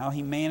children, how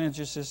he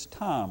manages his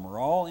time are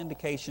all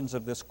indications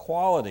of this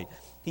quality.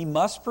 He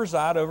must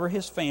preside over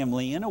his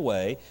family in a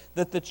way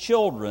that the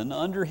children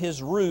under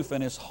his roof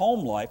and his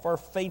home life are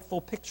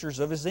faithful pictures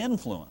of his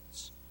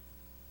influence.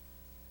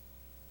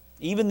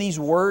 Even these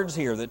words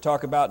here that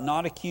talk about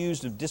not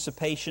accused of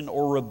dissipation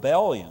or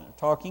rebellion are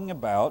talking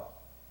about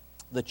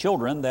the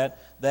children that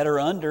are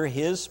under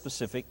his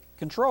specific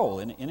control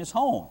in his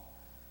home.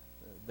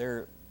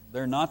 They're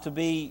not to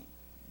be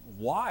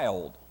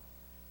wild.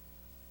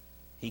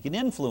 He can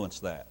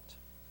influence that.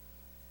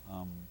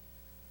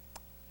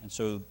 And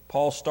so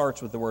Paul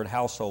starts with the word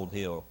household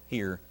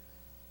here,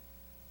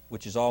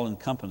 which is all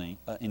encompassing,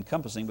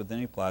 but then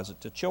he applies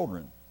it to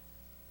children.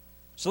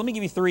 So let me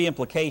give you three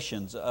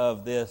implications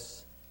of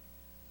this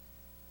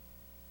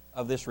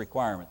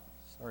requirement.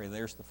 Sorry,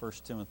 there's the 1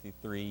 Timothy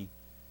 3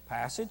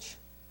 passage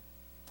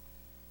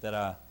that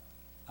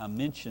I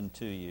mentioned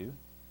to you.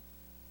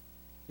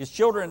 His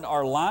children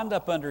are lined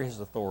up under his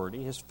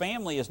authority. His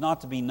family is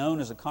not to be known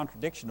as a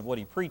contradiction of what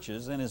he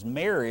preaches, and his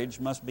marriage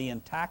must be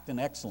intact and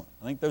excellent.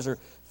 I think those are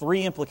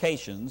three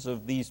implications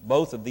of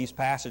both of these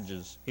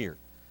passages here.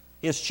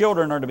 His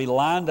children are to be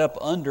lined up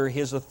under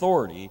his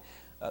authority.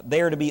 They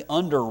are to be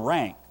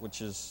underranked,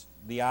 which is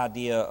the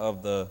idea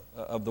of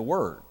the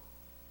word.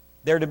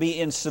 They're to be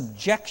in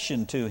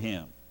subjection to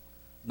him,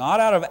 not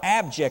out of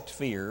abject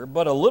fear,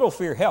 but a little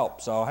fear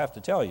helps, I'll have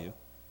to tell you,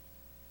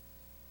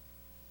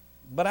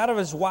 but out of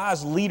his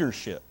wise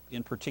leadership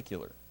in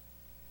particular.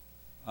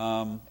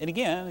 And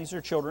again, these are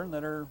children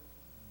that are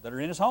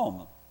in his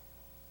home.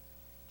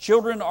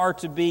 Children are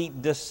to be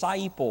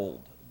discipled.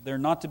 They're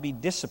not to be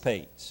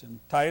dissipates. And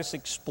Titus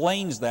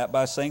explains that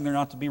by saying they're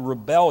not to be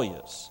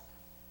rebellious.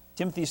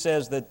 Timothy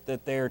says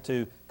that they're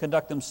to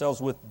conduct themselves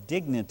with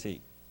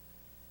dignity.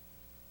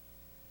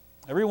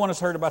 Everyone has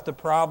heard about the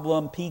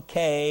problem,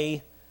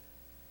 PK.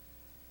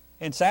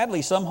 And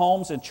sadly, some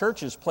homes and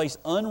churches place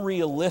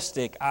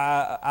unrealistic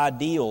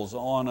ideals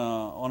on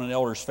an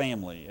elder's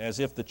family, as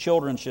if the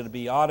children should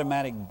be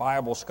automatic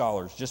Bible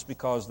scholars just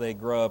because they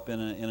grow up in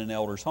an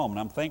elder's home. And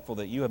I'm thankful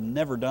that you have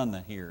never done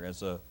that here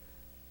as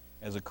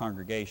a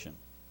congregation.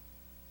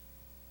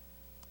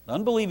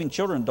 Unbelieving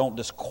children don't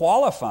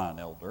disqualify an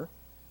elder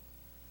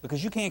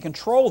because you can't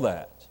control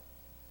that.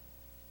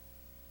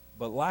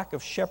 But lack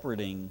of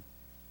shepherding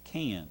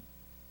can.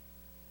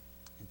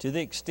 To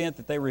the extent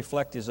that they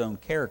reflect his own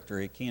character,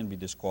 it can be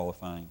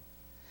disqualifying.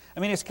 I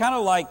mean, it's kind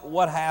of like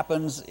what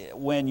happens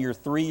when your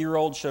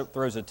 3-year-old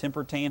throws a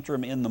temper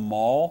tantrum in the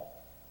mall.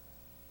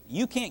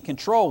 You can't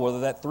control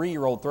whether that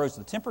 3-year-old throws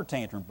the temper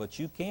tantrum, but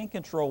you can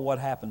control what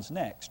happens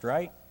next,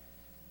 right?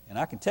 And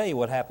I can tell you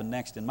what happened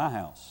next in my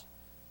house.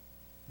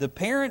 The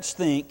parents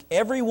think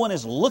everyone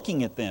is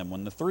looking at them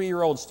when the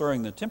 3-year-old's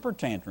throwing the temper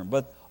tantrum,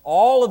 but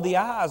all of the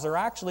eyes are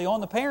actually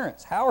on the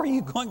parents. How are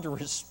you going to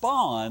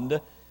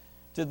respond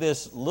to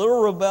this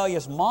little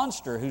rebellious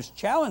monster who's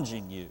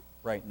challenging you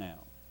right now?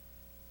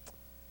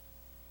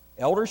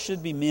 Elders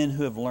should be men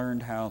who have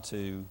learned how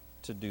to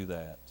do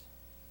that.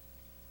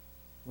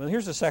 Well,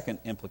 here's the second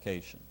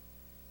implication.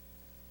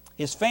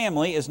 His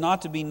family is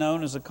not to be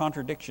known as a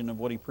contradiction of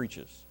what he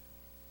preaches.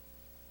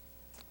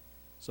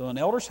 So an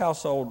elder's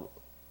household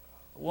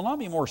will not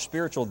be more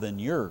spiritual than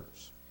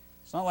yours.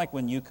 It's not like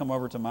when you come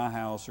over to my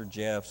house or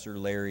Jeff's or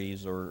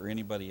Larry's or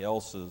anybody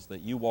else's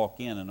that you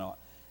walk in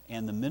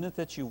and the minute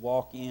that you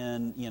walk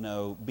in,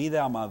 Be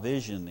Thou My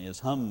Vision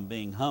is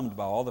being hummed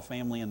by all the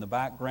family in the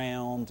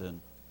background,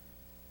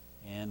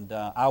 and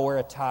I wear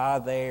a tie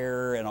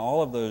there, and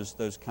all of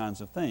those kinds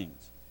of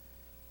things.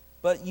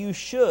 But you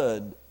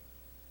should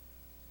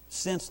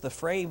sense the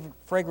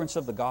fragrance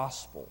of the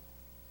gospel.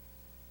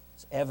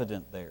 It's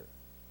evident there.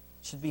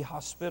 It should be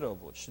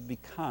hospitable. It should be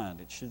kind.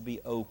 It should be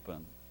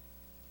open.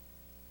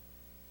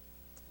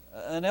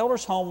 An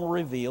elder's home will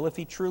reveal if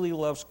he truly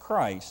loves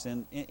Christ.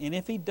 And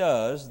if he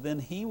does, then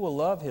he will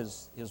love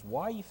his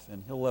wife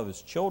and he'll love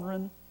his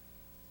children.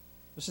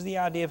 This is the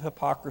idea of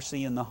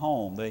hypocrisy in the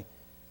home.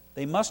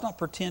 They must not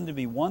pretend to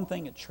be one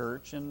thing at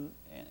church and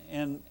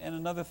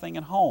another thing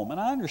at home. And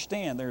I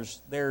understand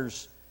there's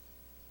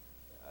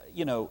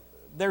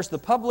the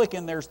public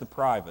and there's the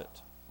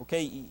private.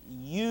 Okay,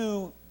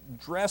 you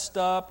dressed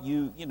up,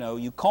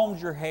 you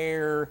combed your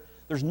hair.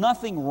 There's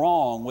nothing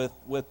wrong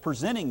with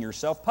presenting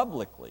yourself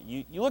publicly.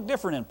 You look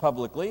different in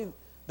public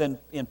than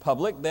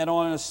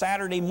on a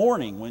Saturday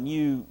morning when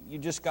you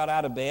just got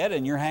out of bed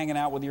and you're hanging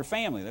out with your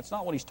family. That's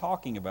not what he's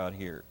talking about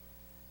here.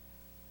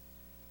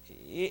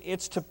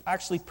 It's to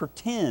actually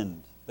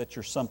pretend that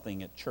you're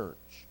something at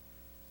church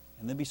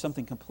and then be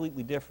something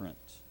completely different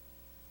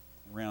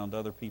around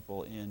other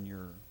people in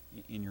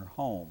your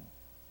home.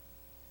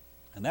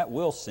 And that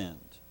will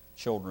send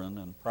children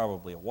and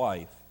probably a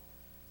wife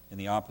in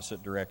the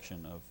opposite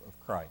direction of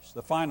Christ.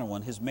 The final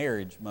one, his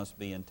marriage must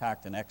be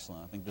intact and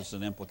excellent. I think this is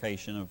an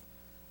implication of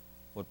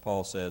what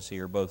Paul says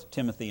here. Both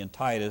Timothy and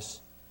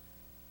Titus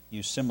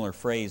use similar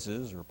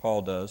phrases, or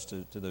Paul does,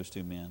 to those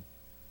two men.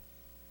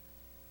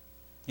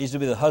 He's to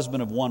be the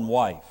husband of one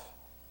wife,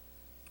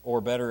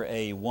 or better,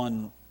 a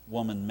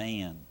one-woman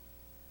man.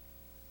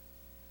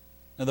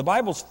 Now, the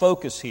Bible's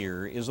focus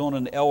here is on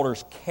an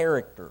elder's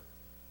character,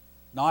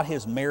 not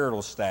his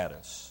marital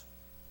status.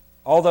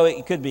 Although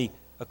it could be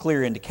a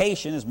clear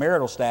indication, his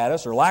marital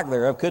status, or lack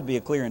thereof, could be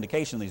a clear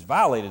indication that he's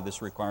violated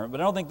this requirement,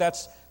 but I don't think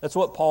that's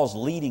what Paul's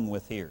leading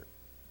with here.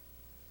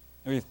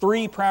 There are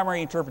three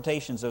primary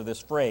interpretations of this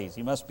phrase.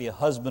 He must be a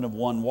husband of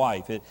one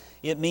wife.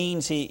 It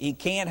means he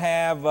can't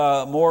have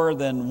more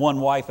than one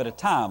wife at a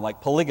time,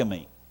 like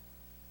polygamy.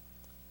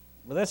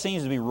 But that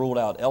seems to be ruled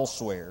out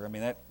elsewhere. I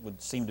mean, that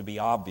would seem to be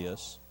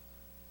obvious.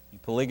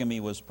 Polygamy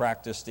was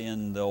practiced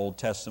in the Old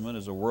Testament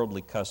as a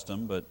worldly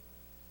custom, but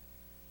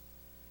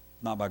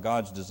not by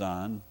God's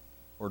design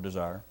or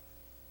desire.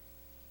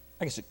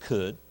 I guess it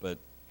could, but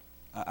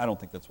I don't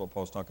think that's what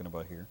Paul's talking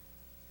about here.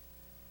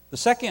 The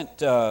second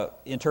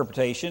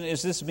interpretation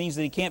is this means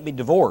that he can't be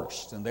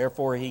divorced, and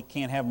therefore he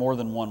can't have more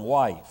than one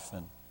wife.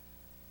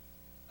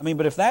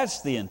 But if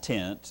that's the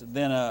intent,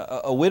 then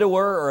a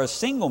widower or a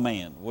single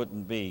man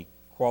wouldn't be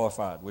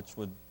qualified, which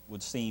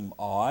would seem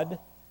odd.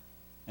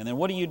 And then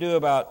what do you do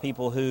about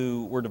people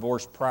who were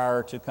divorced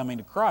prior to coming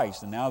to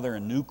Christ, and now they're a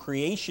new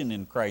creation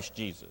in Christ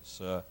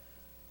Jesus?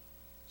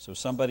 So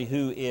somebody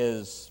who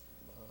is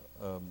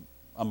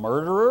a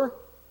murderer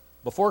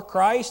before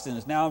Christ and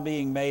is now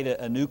being made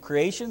a new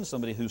creation,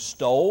 somebody who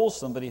stole,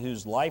 somebody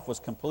whose life was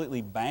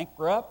completely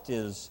bankrupt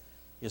is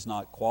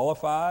not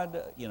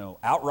qualified,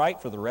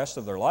 outright for the rest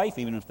of their life,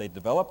 even if they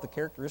develop the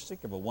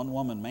characteristic of a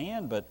one-woman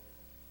man, but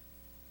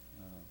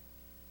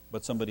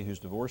somebody who's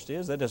divorced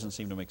is. That doesn't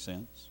seem to make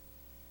sense.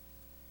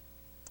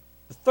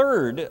 The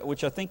third,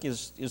 which I think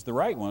is the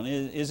right one,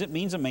 is it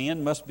means a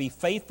man must be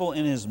faithful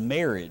in his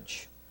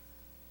marriage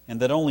and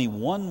that only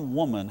one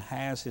woman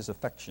has his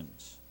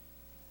affections,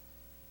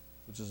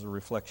 which is a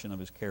reflection of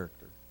his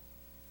character.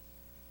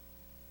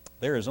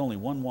 There is only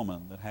one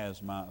woman that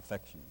has my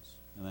affections,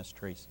 and that's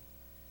Tracy.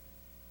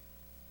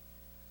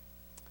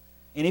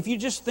 And if you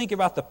just think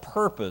about the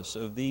purpose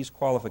of these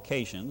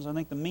qualifications, I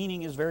think the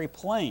meaning is very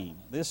plain.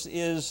 This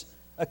is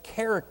a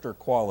character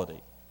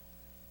quality.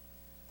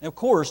 And of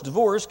course,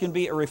 divorce can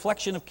be a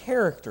reflection of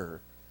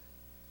character.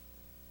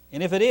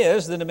 And if it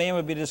is, then the man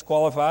would be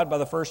disqualified by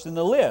the first in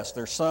the list.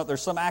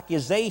 There's some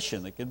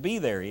accusation that could be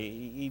there.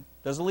 He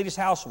doesn't lead his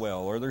house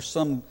well, or there's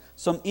some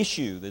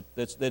issue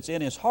that's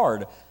in his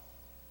heart.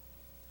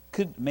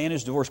 A man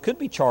who's divorced could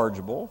be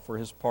chargeable for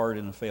his part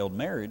in a failed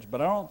marriage,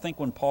 but I don't think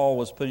when Paul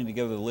was putting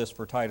together the list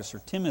for Titus or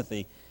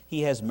Timothy,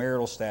 he has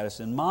marital status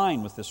in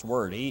mind with this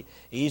word.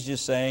 He's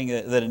just saying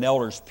that an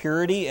elder's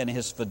purity and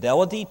his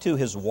fidelity to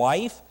his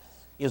wife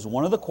is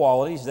one of the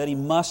qualities that he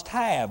must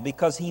have,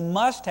 because he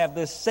must have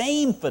the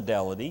same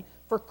fidelity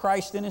for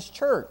Christ and his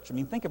church.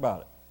 Think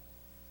about it.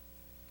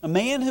 A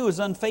man who is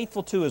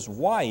unfaithful to his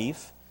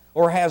wife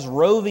or has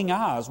roving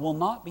eyes will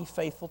not be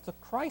faithful to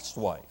Christ's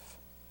wife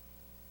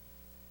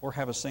or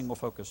have a single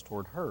focus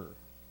toward her.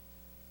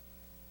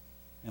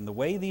 And the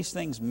way these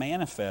things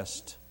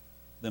manifest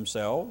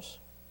themselves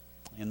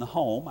in the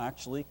home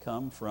actually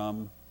come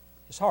from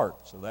his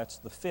heart. So that's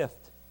the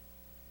fifth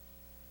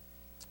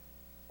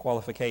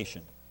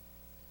qualification.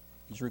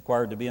 He's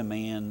required to be a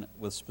man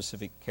with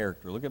specific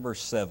character. Look at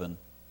verse 7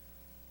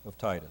 of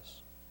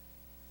Titus.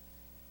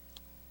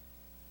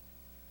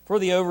 For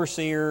the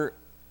overseer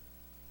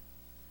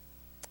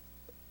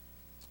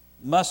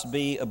must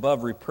be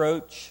above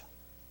reproach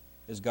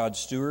as God's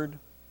steward,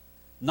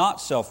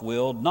 not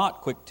self-willed,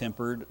 not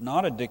quick-tempered,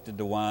 not addicted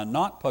to wine,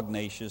 not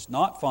pugnacious,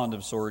 not fond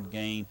of sword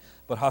gain,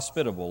 but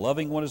hospitable,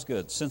 loving what is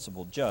good,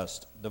 sensible,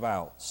 just,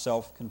 devout,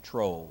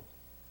 self-controlled.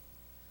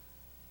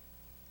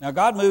 Now,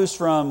 God moves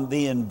from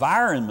the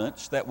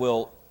environments that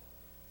will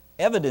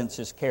evidence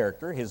his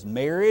character, his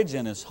marriage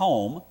and his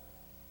home,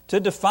 to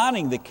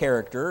defining the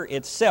character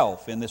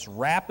itself in this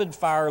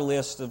rapid-fire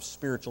list of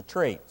spiritual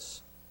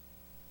traits.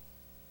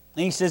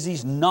 And he says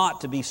he's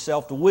not to be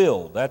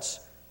self-willed.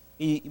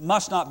 He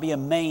must not be a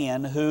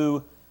man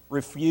who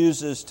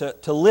refuses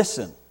to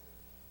listen.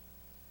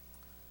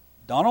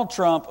 Donald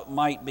Trump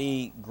might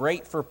be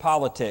great for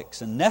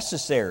politics and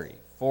necessary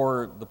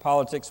for the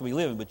politics we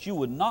live in, but you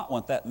would not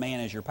want that man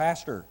as your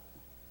pastor. It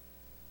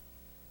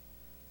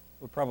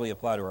would probably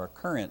apply to our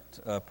current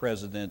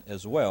president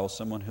as well,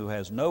 someone who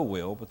has no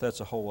will, but that's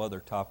a whole other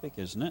topic,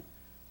 isn't it?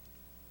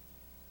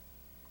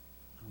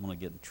 I'm going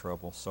to get in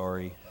trouble,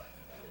 sorry.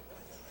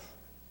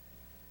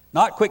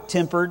 Not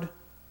quick-tempered.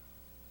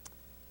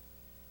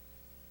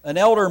 An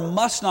elder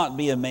must not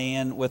be a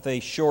man with a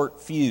short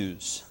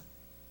fuse.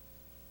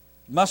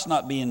 Must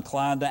not be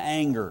inclined to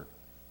anger.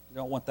 You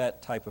don't want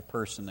that type of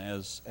person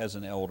as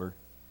an elder.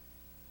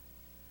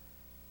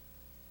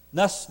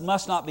 Must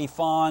not be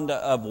fond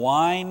of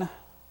wine.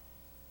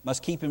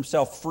 Must keep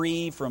himself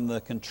free from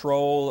the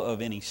control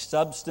of any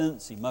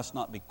substance. He must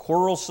not be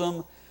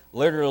quarrelsome.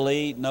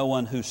 Literally, no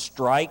one who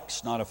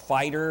strikes, not a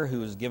fighter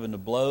who is given to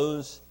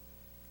blows,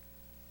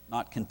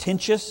 not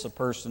contentious, a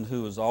person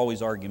who is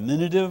always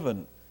argumentative.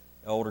 An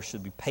elder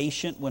should be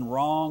patient when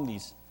wronged.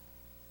 He's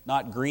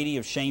not greedy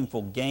of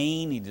shameful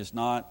gain. He does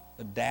not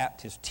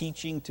adapt his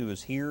teaching to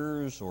his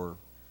hearers or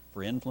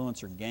for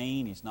influence or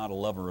gain. He's not a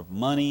lover of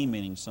money,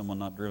 meaning someone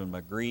not driven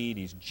by greed.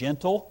 He's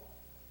gentle.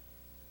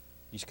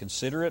 He's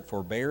considerate,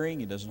 forbearing.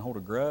 He doesn't hold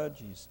a grudge.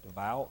 He's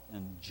devout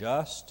and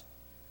just.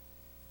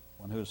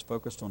 One who is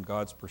focused on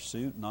God's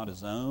pursuit, not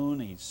his own.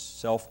 He's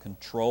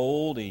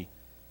self-controlled. He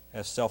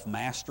has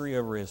self-mastery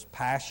over his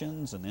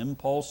passions and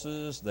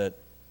impulses that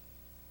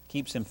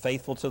keeps him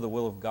faithful to the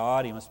will of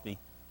God. He must be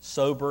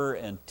sober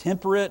and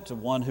temperate,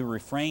 one who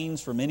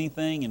refrains from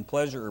anything in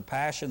pleasure or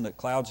passion that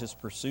clouds his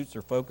pursuits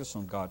or focus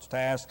on God's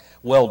task.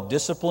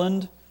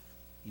 Well-disciplined.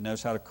 He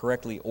knows how to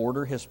correctly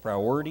order his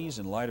priorities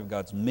in light of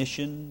God's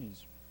mission.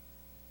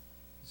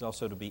 He's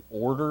also to be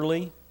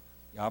orderly.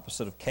 The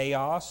opposite of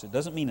chaos. It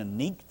doesn't mean a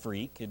neat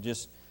freak. It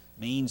just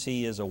means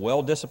he is a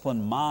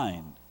well-disciplined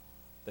mind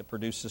that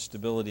produces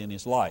stability in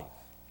his life.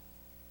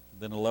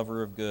 Then a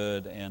lover of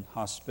good and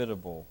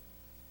hospitable.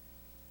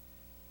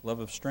 Love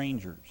of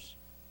strangers.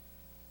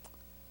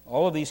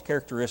 All of these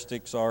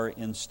characteristics are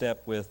in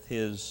step with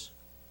his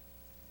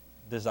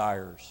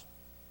desires.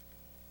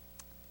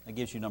 That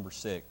gives you number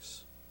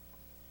 6.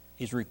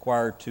 He's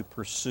required to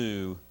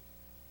pursue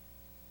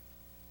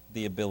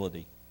the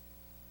ability.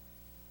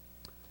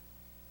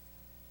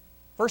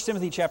 1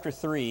 Timothy chapter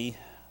 3,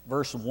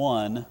 verse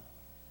 1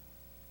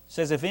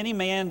 says, if any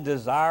man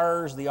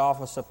desires the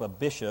office of a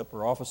bishop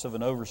or office of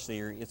an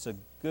overseer, it's a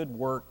good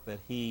work that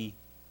he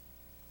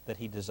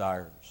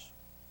desires.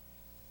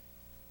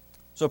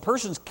 So a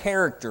person's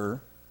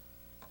character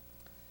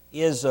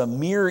is a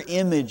mirror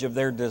image of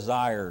their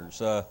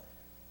desires.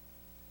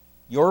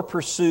 Your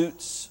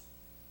pursuits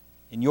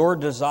and your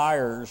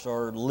desires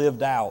are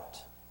lived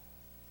out.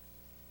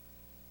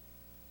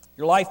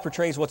 Your life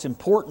portrays what's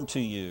important to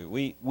you.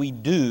 We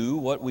do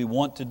what we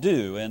want to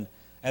do. And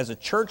as a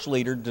church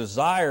leader,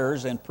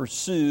 desires and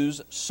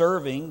pursues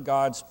serving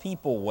God's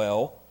people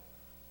well.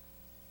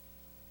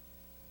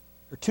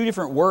 There are two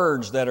different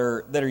words that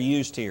are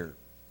used here.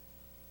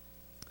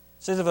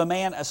 It says if a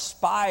man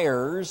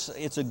aspires,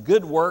 it's a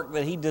good work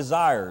that he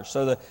desires.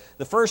 So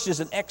the first is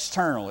an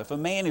external. If a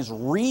man is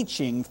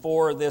reaching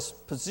for this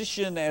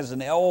position as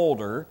an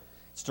elder,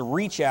 it's to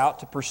reach out,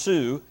 to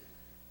pursue.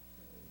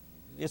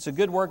 It's a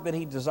good work that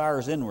he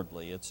desires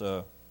inwardly. It's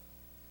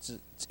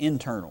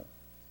internal.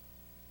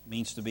 It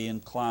means to be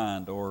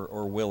inclined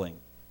or willing.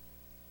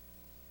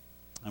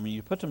 I mean,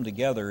 you put them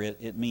together,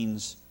 it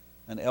means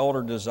an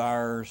elder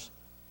desires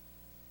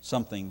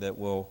something that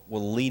will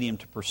lead him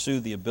to pursue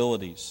the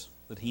abilities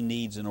that he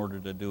needs in order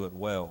to do it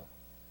well.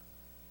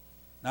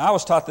 Now, I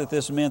was taught that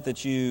this meant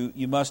that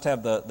you must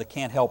have the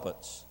can't help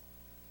it's,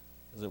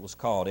 as it was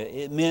called.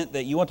 It meant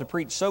that you want to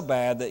preach so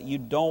bad that you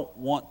don't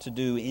want to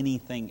do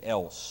anything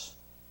else.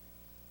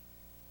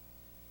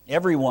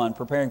 Everyone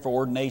preparing for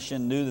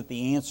ordination knew that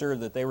the answer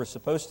that they were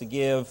supposed to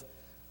give,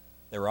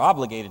 they were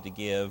obligated to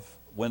give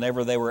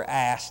whenever they were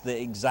asked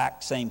the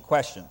exact same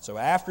question. So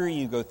after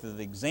you go through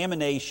the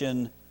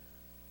examination,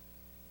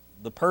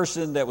 the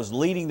person that was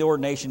leading the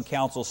ordination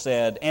council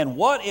said, and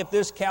what if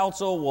this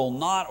council will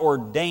not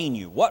ordain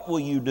you? What will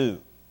you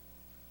do?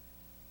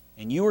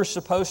 And you were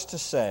supposed to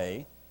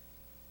say,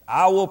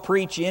 I will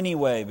preach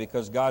anyway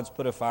because God's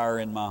put a fire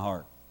in my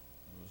heart.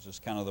 It was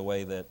just kind of the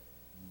way that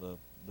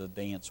the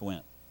dance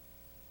went.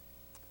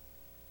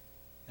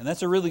 And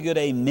that's a really good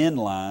amen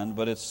line,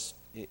 but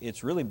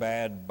it's really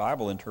bad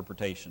Bible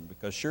interpretation,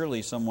 because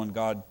surely someone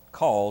God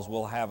calls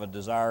will have a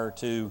desire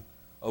to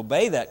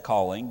obey that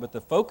calling. But the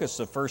focus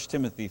of 1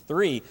 Timothy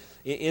 3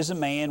 is a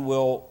man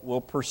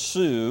will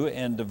pursue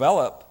and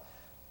develop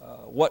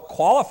what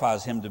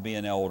qualifies him to be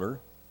an elder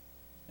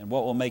and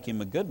what will make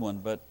him a good one.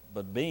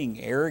 But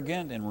being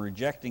arrogant and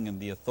rejecting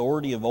the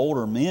authority of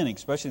older men,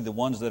 especially the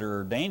ones that are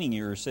ordaining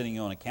you or sitting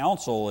on a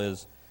council,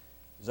 is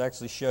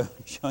actually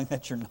showing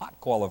that you're not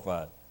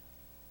qualified,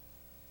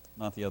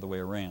 not the other way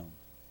around.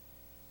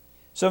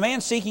 So a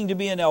man seeking to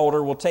be an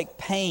elder will take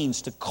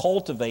pains to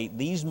cultivate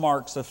these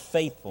marks of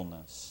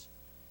faithfulness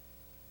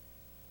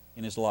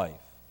in his life.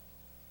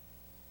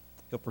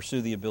 He'll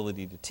pursue the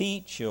ability to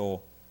teach.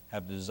 He'll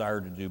have the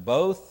desire to do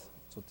both.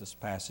 That's what this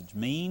passage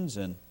means.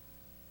 And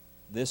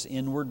this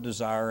inward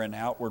desire and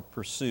outward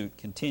pursuit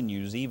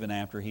continues even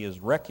after he is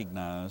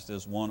recognized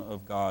as one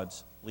of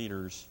God's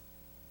leaders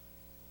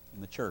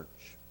in the church.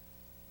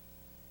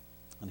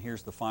 And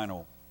here's the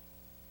final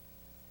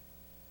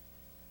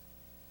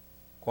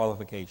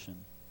qualification.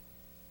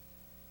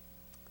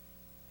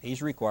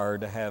 He's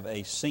required to have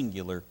a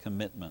singular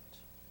commitment.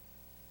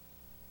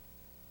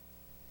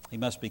 He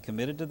must be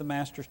committed to the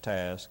master's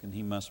task, and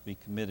he must be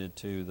committed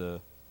to the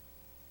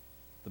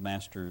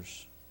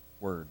master's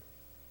word.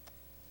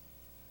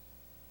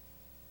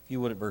 If you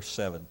would, at verse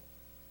 7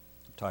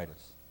 of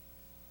Titus.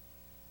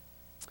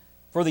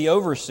 For the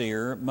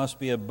overseer must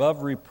be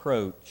above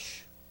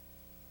reproach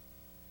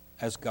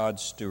as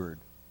God's steward.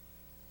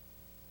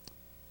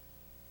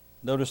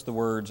 Notice the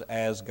words,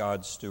 as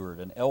God's steward.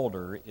 An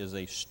elder is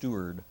a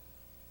steward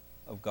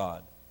of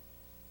God.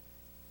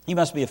 He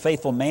must be a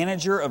faithful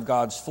manager of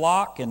God's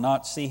flock and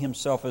not see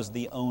himself as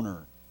the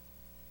owner.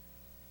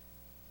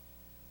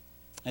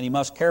 And he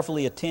must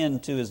carefully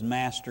attend to his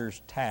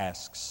master's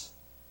tasks.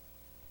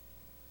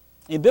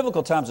 In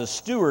biblical times, a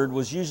steward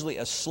was usually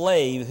a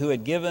slave who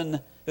had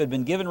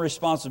been given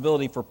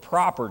responsibility for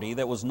property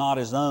that was not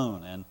his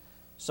own. And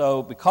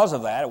so because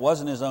of that, it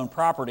wasn't his own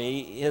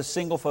property. His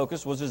single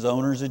focus was his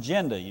owner's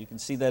agenda. You can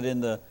see that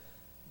in the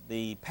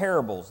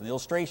parables and the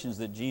illustrations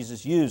that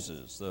Jesus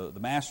uses. The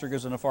master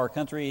goes in a far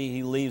country,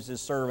 he leaves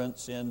his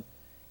servants in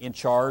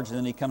charge, and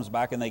then he comes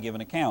back and they give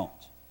an account.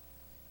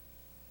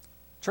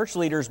 Church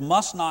leaders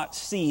must not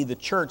see the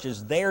church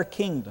as their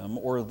kingdom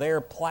or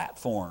their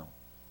platform.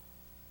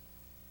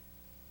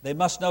 They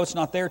must know it's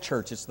not their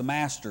church, it's the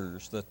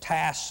master's. The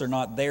tasks are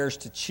not theirs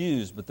to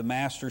choose, but the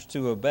master's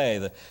to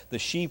obey. The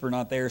sheep are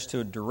not theirs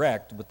to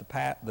direct, but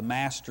the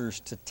master's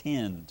to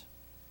tend.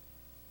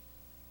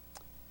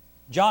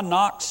 John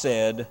Knox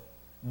said,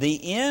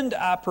 "The end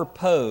I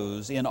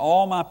propose in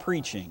all my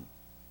preaching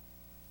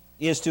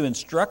is to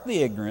instruct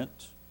the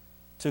ignorant,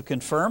 to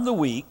confirm the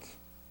weak,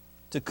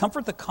 to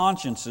comfort the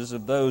consciences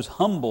of those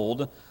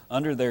humbled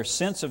under their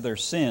sense of their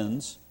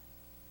sins,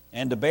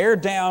 and to bear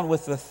down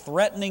with the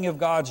threatening of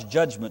God's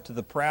judgment to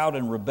the proud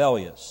and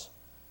rebellious,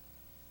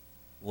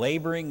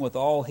 laboring with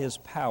all his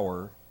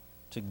power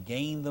to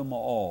gain them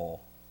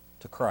all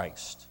to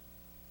Christ."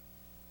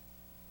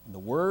 And the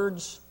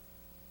words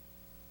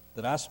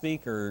that I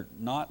speak are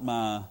not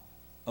my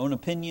own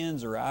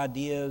opinions or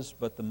ideas,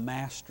 but the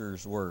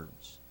Master's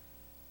words,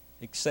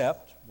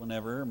 except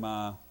whenever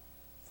my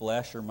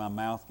flesh or my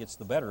mouth gets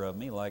the better of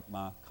me, like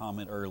my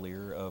comment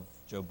earlier of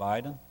Joe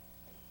Biden.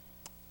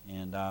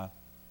 And I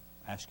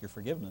ask your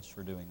forgiveness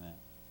for doing that.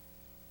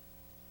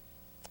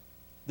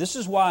 This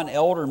is why an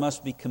elder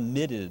must be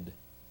committed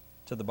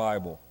to the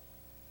Bible.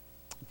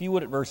 If you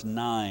would, at verse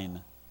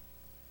 9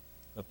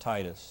 of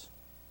Titus.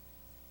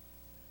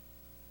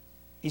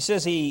 He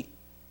says he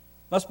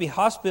must be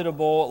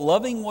hospitable,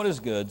 loving what is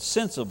good,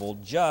 sensible,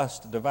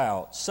 just,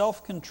 devout,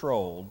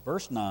 self-controlled.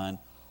 Verse 9,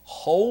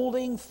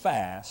 holding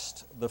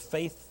fast the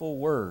faithful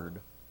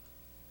word,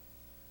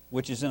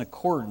 which is in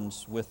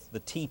accordance with the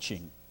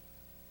teaching,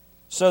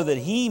 so that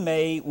he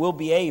will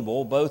be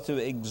able both to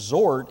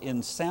exhort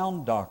in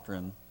sound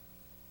doctrine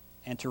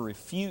and to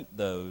refute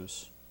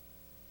those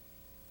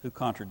who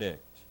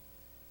contradict.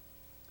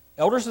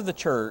 Elders of the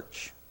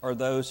church are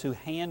those who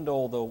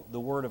handle the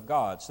Word of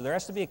God. So there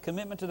has to be a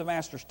commitment to the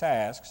master's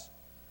tasks.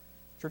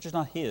 The church is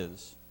not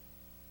his.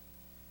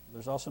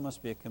 There also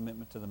must be a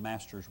commitment to the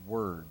master's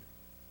word.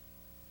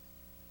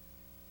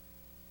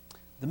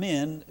 The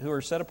men who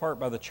are set apart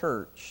by the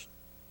church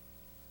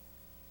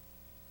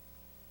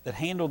that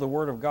handle the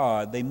Word of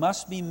God, they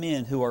must be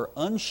men who are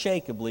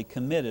unshakably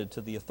committed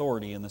to the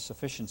authority and the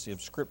sufficiency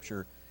of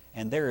Scripture,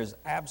 and there is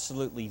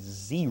absolutely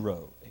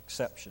zero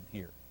exception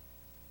here.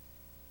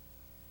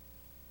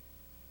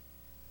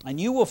 And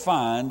you will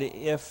find,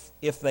 if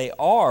they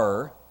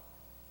are,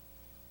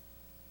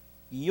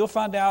 you'll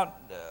find out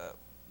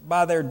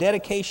by their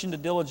dedication to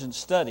diligent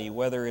study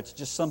whether it's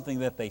just something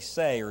that they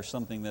say or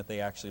something that they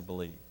actually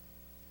believe.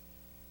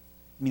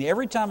 I mean,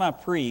 every time I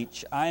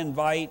preach, I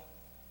invite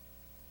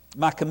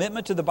my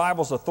commitment to the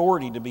Bible's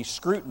authority to be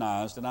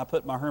scrutinized, and I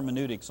put my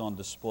hermeneutics on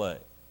display.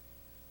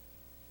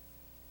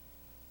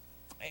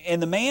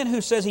 And the man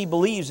who says he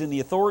believes in the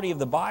authority of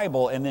the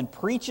Bible and then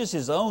preaches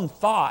his own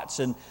thoughts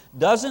and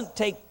doesn't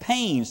take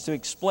pains to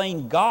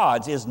explain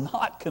God's is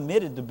not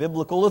committed to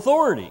biblical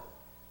authority.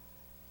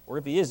 Or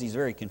if he is, he's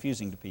very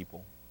confusing to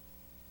people.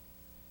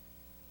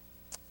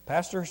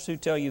 Pastors who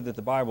tell you that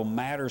the Bible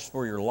matters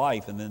for your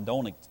life and then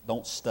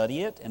don't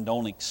study it and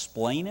don't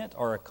explain it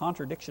are a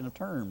contradiction of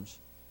terms.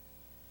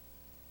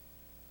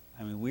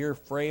 I mean, we're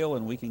frail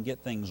and we can get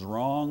things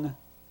wrong.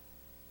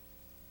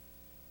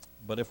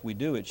 But if we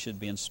do, it should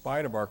be in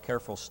spite of our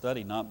careful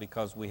study, not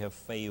because we have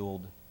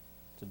failed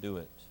to do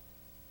it.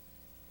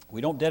 We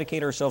don't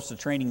dedicate ourselves to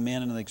training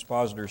men in the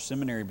expositor's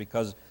seminary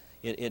because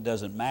it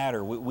doesn't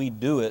matter. We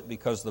do it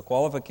because the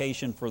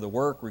qualification for the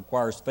work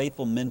requires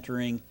faithful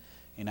mentoring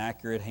and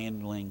accurate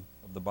handling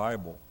of the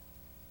Bible.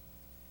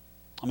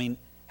 I mean,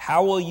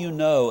 how will you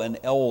know an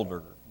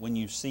elder when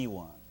you see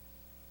one?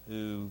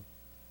 Who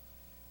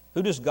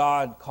does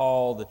God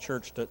call the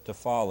church to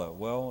follow?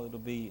 Well, it'll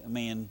be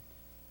a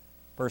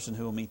person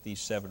who will meet these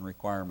 7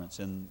 requirements,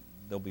 and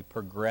they'll be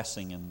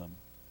progressing in them.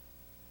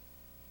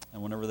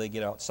 And whenever they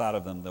get outside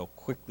of them, they'll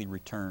quickly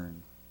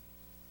return.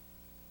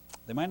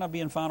 They might not be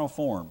in final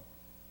form,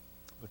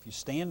 but if you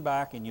stand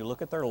back and you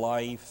look at their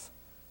life,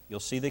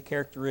 you'll see the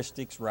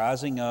characteristics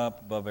rising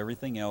up above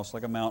everything else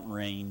like a mountain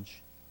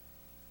range.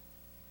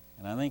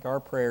 And I think our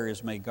prayer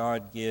is, may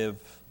God give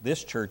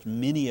this church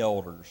many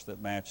elders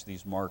that match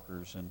these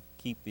markers and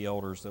keep the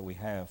elders that we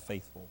have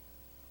faithful.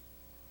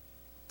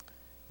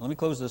 Let me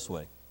close this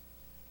way.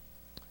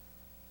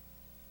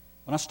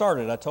 When I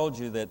started, I told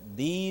you that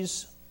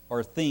these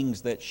are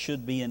things that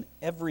should be in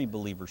every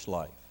believer's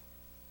life.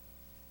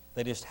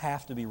 They just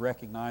have to be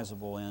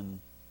recognizable in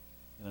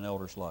an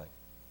elder's life.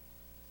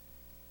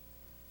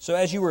 So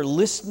as you were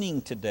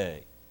listening today,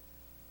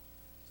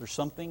 is there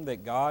something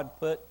that God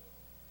put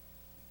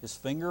His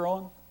finger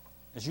on?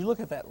 As you look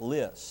at that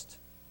list,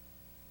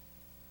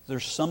 is there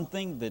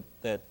something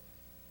that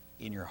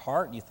in your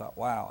heart you thought,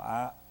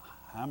 wow,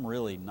 I'm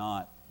really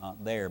not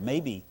there?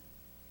 Maybe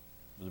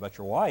it was about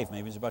your wife,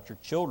 maybe it was about your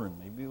children,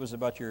 maybe it was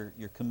about your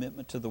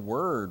commitment to the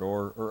Word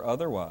or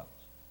otherwise.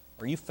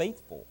 Are you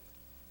faithful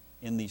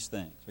in these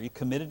things? Are you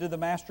committed to the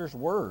Master's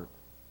Word?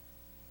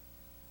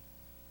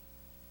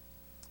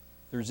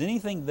 If there's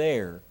anything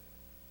there,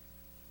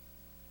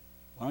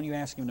 why don't you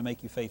ask Him to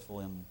make you faithful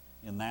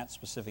in that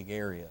specific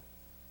area?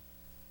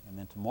 And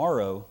then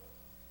tomorrow,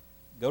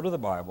 go to the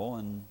Bible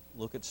and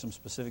look at some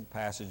specific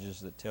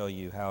passages that tell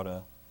you how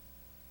to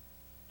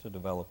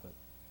develop it.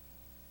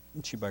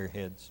 Won't you bow your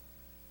heads?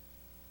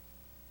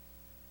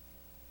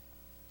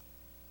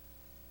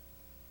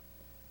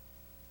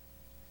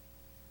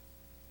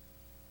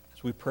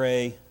 As we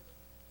pray,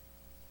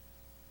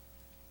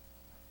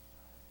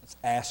 let's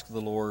ask the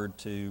Lord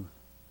to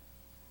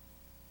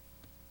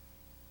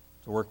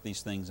work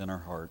these things in our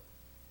heart.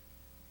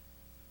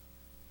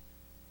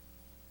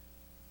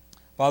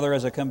 Father,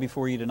 as I come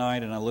before you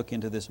tonight and I look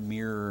into this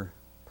mirror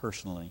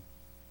personally,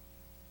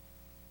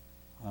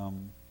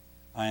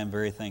 I am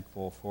very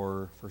thankful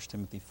for 1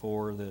 Timothy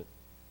 4, that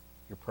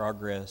your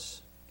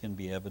progress can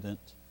be evident.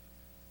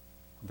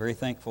 I'm very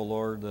thankful,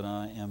 Lord, that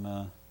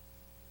I'm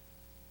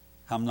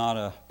not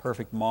a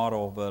perfect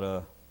model,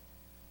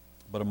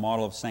 but a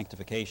model of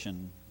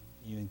sanctification,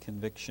 even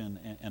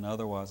conviction and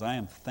otherwise. I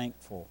am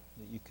thankful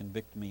that you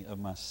convict me of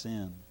my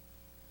sin.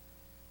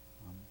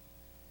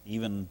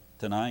 Even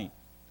tonight,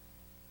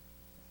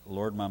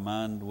 Lord, my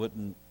mind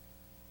wouldn't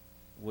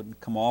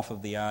come off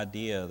of the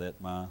idea that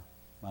my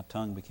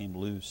tongue became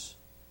loose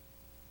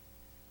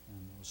and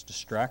was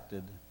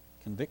distracted,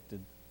 convicted.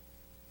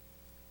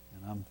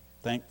 And I'm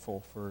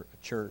thankful for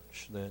a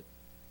church that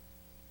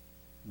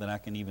I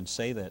can even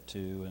say that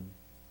to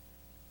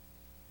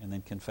and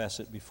then confess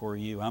it before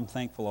you. I'm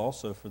thankful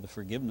also for the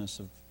forgiveness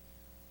of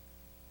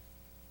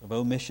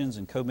omissions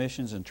and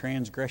commissions and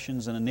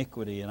transgressions and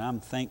iniquity. And I'm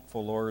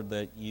thankful, Lord,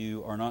 that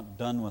you are not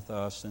done with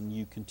us and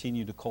you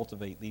continue to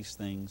cultivate these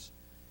things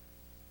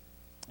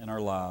in our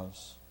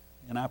lives.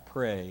 And I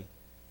pray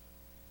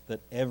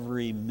that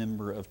every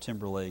member of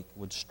Timberlake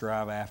would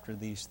strive after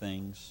these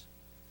things.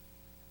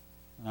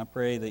 And I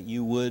pray that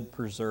you would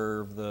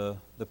preserve the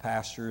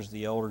pastors,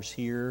 the elders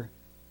here.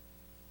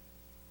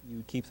 You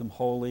would keep them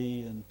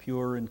holy and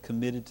pure and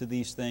committed to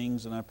these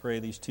things. And I pray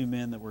these two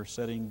men that we're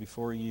setting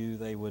before you,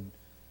 they would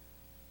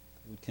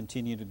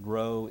continue to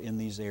grow in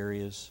these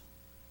areas,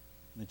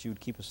 and that you would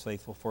keep us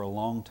faithful for a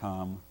long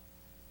time,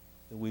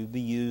 that we would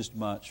be used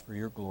much for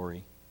your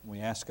glory. We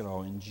ask it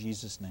all in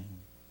Jesus' name.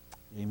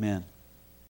 Amen.